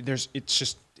does.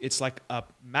 It's like a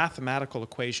mathematical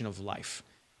equation of life.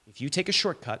 If you take a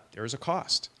shortcut, there's a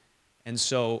cost. And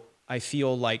so I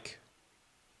feel like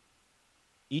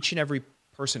each and every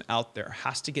person out there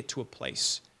has to get to a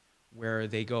place where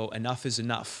they go, enough is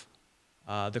enough.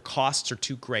 The costs are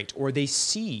too great. Or they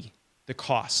see the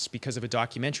costs because of a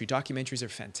documentary. Documentaries are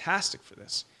fantastic for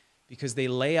this because they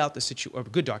lay out the situation, or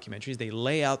good documentaries, they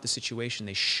lay out the situation.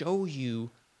 They show you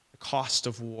the cost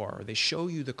of war. They show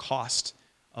you the cost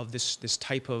of this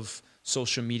type of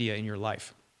social media in your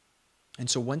life. And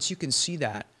so once you can see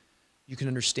that, you can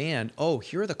understand, oh,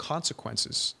 here are the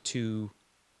consequences to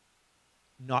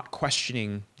not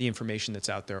questioning the information that's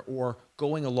out there or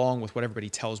going along with what everybody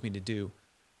tells me to do.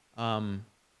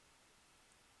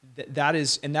 That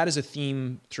is a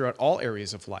theme throughout all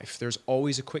areas of life. There's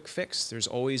always a quick fix. There's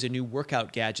always a new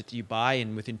workout gadget that you buy,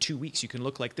 and within 2 weeks you can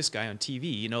look like this guy on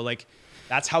TV. You know, like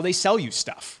that's how they sell you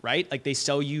stuff, right? Like they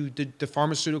sell you the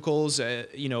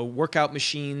pharmaceuticals, workout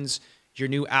machines, your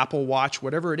new Apple Watch,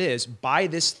 whatever it is. Buy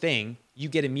this thing, you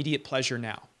get immediate pleasure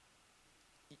now.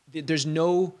 There's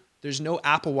no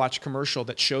Apple Watch commercial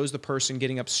that shows the person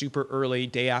getting up super early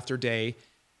day after day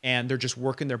and they're just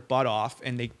working their butt off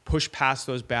and they push past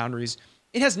those boundaries.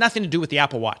 It has nothing to do with the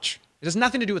Apple Watch. It has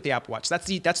nothing to do with the Apple Watch. That's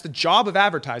the job of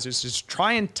advertisers, is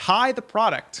try and tie the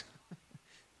product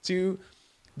to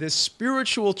the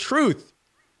spiritual truth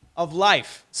of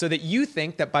life so that you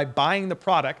think that by buying the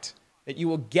product that you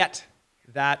will get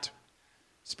that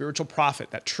spiritual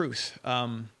profit, that truth,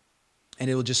 and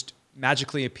it will just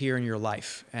magically appear in your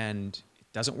life. And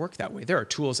it doesn't work that way. There are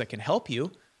tools that can help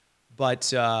you,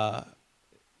 but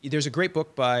there's a great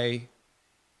book by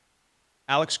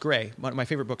Alex Gray, one of my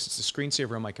favorite books. It's a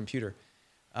screensaver on my computer,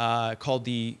 called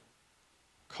the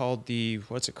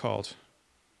what's it called?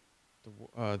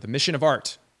 The Mission of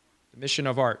Art. The Mission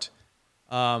of Art.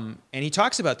 And he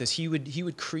talks about this. He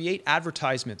would create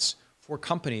advertisements for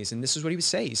companies, and this is what he would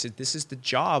say. He said, this is the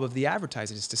job of the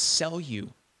advertiser, is to sell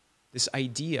you this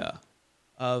idea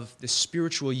of the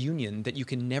spiritual union that you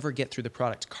can never get through the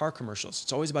product. Car commercials.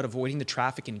 It's always about avoiding the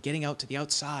traffic and getting out to the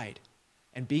outside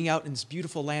and being out in this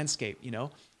beautiful landscape,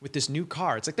 with this new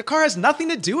car. It's like the car has nothing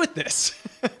to do with this.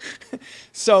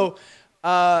 So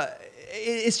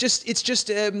it's just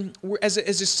we're,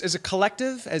 as a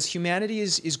collective, as humanity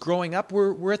is growing up,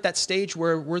 we're at that stage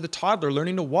where we're the toddler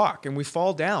learning to walk, and we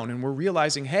fall down and we're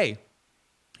realizing, hey,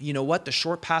 you know what? The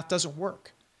short path doesn't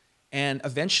work. And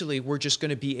eventually we're just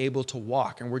going to be able to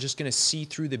walk, and we're just going to see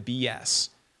through the BS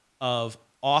of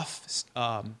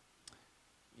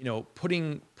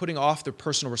putting off the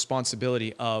personal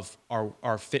responsibility of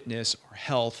our fitness, our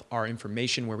health, our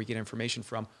information, where we get information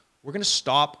from. We're going to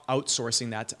stop outsourcing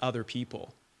that to other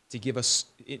people to give us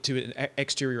to an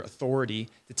exterior authority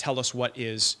to tell us what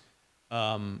is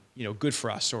good for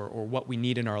us or what we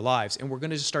need in our lives. And we're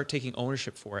going to just start taking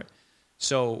ownership for it.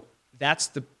 So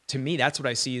to me, that's what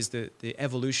I see as the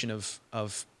evolution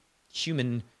of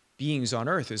human beings on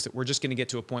earth, is that we're just going to get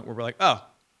to a point where we're like, oh,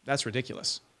 that's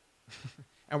ridiculous.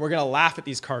 And we're going to laugh at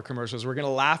these car commercials. We're going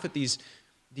to laugh at these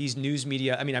news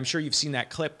media. I mean, I'm sure you've seen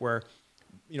that clip where,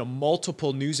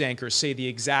 multiple news anchors say the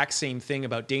exact same thing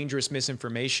about dangerous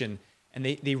misinformation, and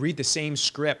they read the same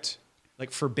script,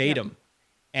 like verbatim.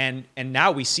 Yeah. And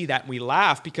now we see that and we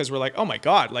laugh because we're like, oh my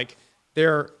God, like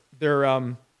they're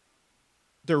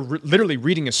literally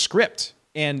reading a script,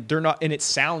 and they're not, and it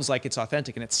sounds like it's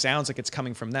authentic and it sounds like it's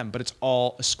coming from them, but it's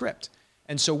all a script.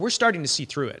 And so we're starting to see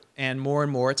through it, and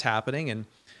more it's happening. And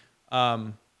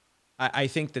I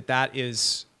think that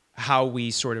is how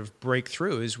we sort of break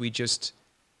through, is we just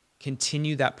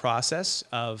continue that process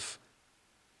of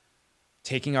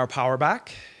taking our power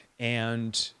back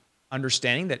and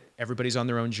understanding that everybody's on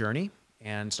their own journey,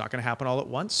 and it's not going to happen all at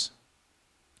once.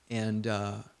 And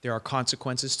there are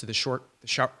consequences to the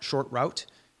short route,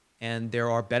 and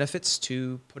there are benefits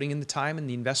to putting in the time and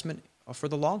the investment for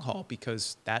the long haul,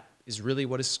 because that is really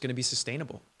what is going to be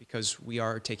sustainable, because we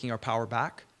are taking our power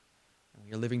back, and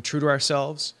we are living true to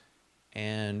ourselves,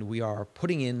 and we are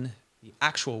putting in the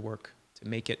actual work to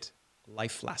make it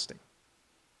life-lasting.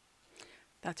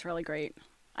 That's really great.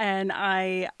 And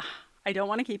I don't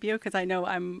want to keep you because I know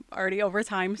I'm already over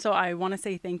time. So I want to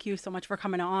say thank you so much for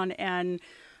coming on and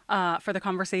for the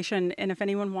conversation. And if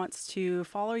anyone wants to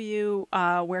follow you,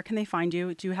 where can they find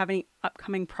you? Do you have any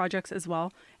upcoming projects as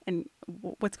well? And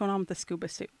what's going on with the scuba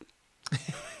suit?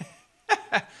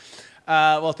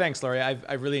 Well, thanks, Laurie.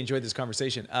 I really enjoyed this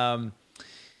conversation.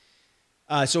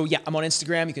 So yeah, I'm on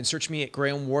Instagram. You can search me at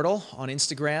Graham Wardle on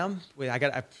Instagram. I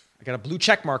got a blue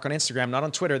check mark on Instagram, not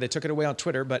on Twitter. They took it away on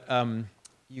Twitter, but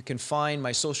you can find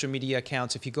my social media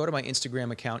accounts. If you go to my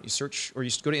Instagram account, you go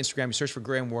to Instagram, you search for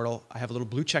Graham Wardle. I have a little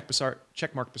blue check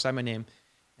mark beside my name.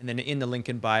 And then in the link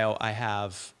in bio, I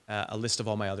have a list of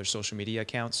all my other social media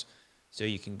accounts. So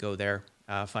you can go there,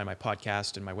 find my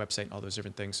podcast and my website and all those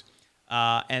different things.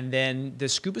 And then the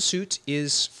scuba suit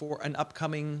is for an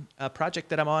upcoming project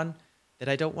that I'm on that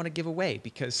I don't want to give away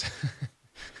because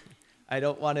I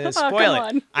don't want to Oh, spoil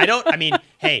come it. on. I mean,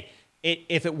 hey,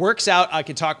 if it works out, I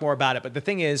can talk more about it. But the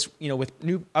thing is, with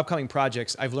new upcoming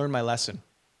projects, I've learned my lesson.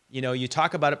 You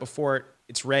talk about it before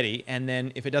it's ready. And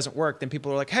then if it doesn't work, then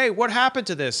people are like, hey, what happened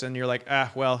to this? And you're like,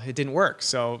 well, it didn't work.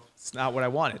 So it's not what I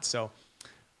wanted. So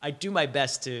I do my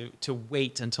best to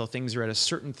wait until things are at a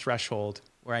certain threshold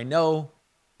where I know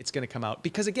it's going to come out.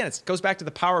 Because again, it goes back to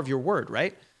the power of your word,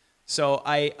 right? So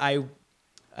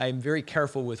I'm very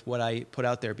careful with what I put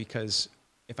out there, because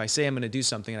if I say I'm going to do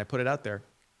something and I put it out there,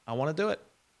 I want to do it.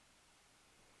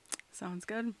 Sounds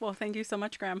good. Well, thank you so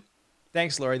much, Graham.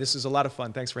 Thanks, Lori. This was a lot of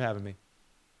fun. Thanks for having me.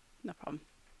 No problem.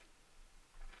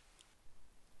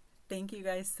 Thank you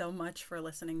guys so much for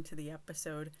listening to the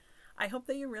episode. I hope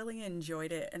that you really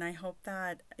enjoyed it, and I hope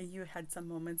that you had some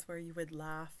moments where you would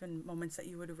laugh and moments that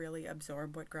you would really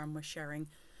absorb what Graham was sharing.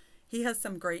 He has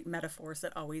some great metaphors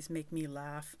that always make me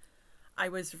laugh. I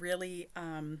was really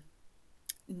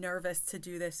nervous to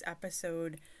do this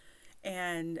episode,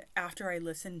 and after I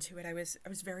listened to it, I was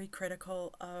very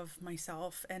critical of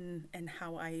myself and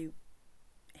how I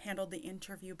handled the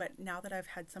interview. But now that I've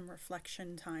had some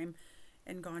reflection time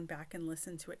and gone back and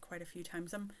listened to it quite a few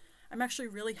times, I'm actually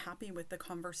really happy with the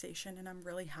conversation, and I'm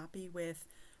really happy with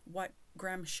what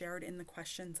Graham shared in the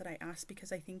questions that I asked,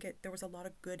 because I think there was a lot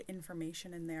of good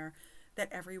information in there that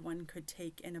everyone could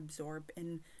take and absorb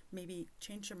and maybe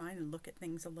change their mind and look at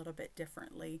things a little bit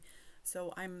differently.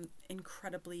 So I'm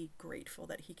incredibly grateful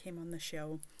that he came on the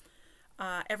show.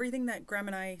 Everything that Graham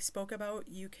and I spoke about,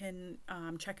 you can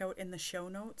check out in the show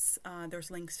notes.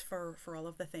 There's links for all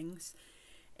of the things.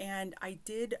 And I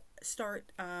did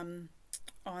start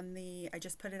I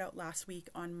just put it out last week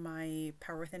on my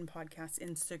Power Within podcast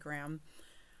Instagram.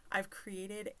 I've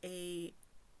created a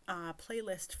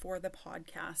playlist for the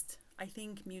podcast. I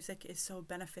think music is so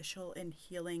beneficial in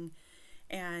healing,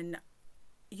 and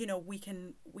we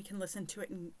can listen to it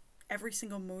in every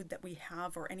single mood that we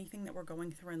have or anything that we're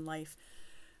going through in life.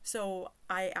 So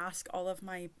I ask all of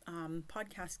my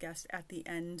podcast guests at the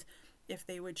end if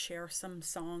they would share some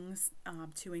songs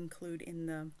to include in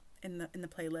the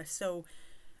playlist. So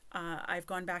I've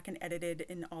gone back and edited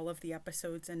in all of the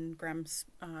episodes, and Graham's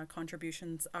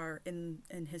contributions are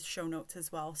in his show notes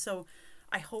as well. So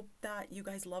I hope that you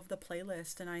guys love the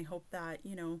playlist, and I hope that,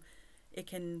 it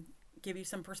can give you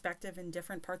some perspective in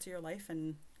different parts of your life,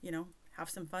 and, have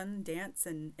some fun, dance,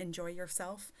 and enjoy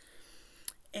yourself.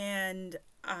 And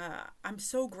I'm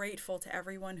so grateful to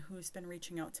everyone who's been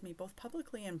reaching out to me, both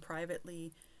publicly and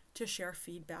privately, to share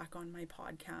feedback on my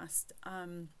podcast.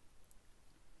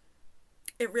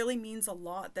 It really means a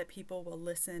lot that people will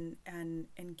listen and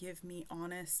give me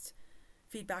honest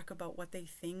feedback about what they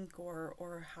think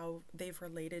or how they've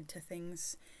related to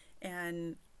things.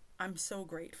 And I'm so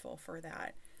grateful for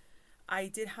that. I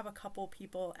did have a couple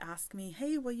people ask me,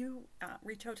 hey, will you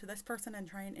reach out to this person and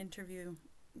try and interview,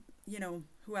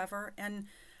 whoever? And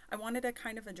I wanted to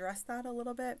kind of address that a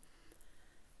little bit.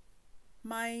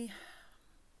 My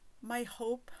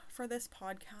hope for this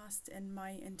podcast and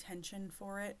my intention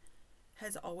for it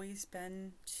has always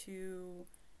been to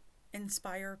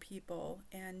inspire people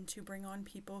and to bring on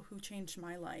people who changed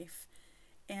my life.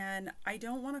 And I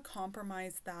don't want to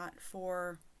compromise that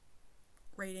for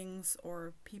ratings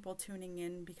or people tuning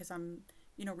in because I'm,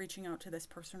 reaching out to this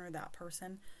person or that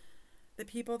person. The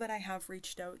people that I have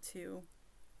reached out to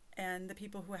and the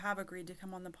people who have agreed to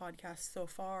come on the podcast so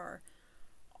far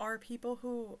are people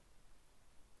who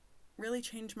really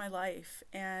changed my life,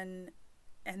 and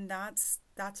that's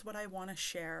what I want to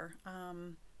share.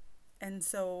 And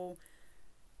so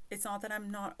it's not that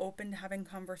I'm not open to having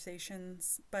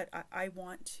conversations, but I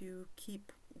want to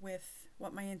keep with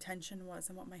what my intention was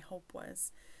and what my hope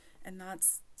was. And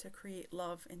that's to create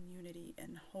love and unity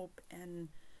and hope and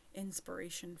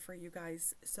inspiration for you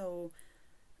guys. So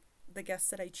the guests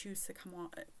that I choose to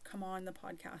come on the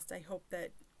podcast, I hope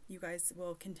that you guys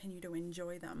will continue to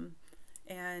enjoy them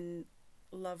and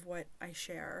love what I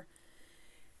share.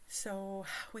 So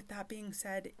with that being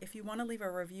said, if you want to leave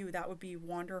a review, that would be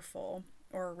wonderful,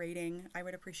 or a rating. I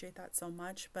would appreciate that so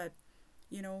much. But,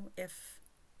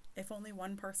 if only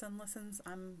one person listens,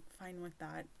 I'm fine with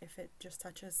that. If it just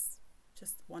touches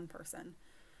just one person.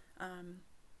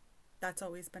 That's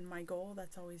always been my goal.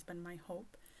 That's always been my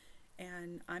hope.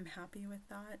 And I'm happy with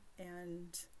that.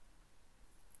 And,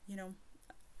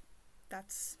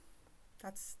 that's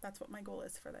what my goal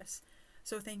is for this.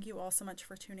 So thank you all so much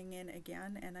for tuning in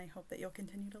again, and I hope that you'll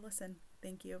continue to listen.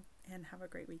 Thank you, and have a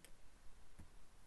great week.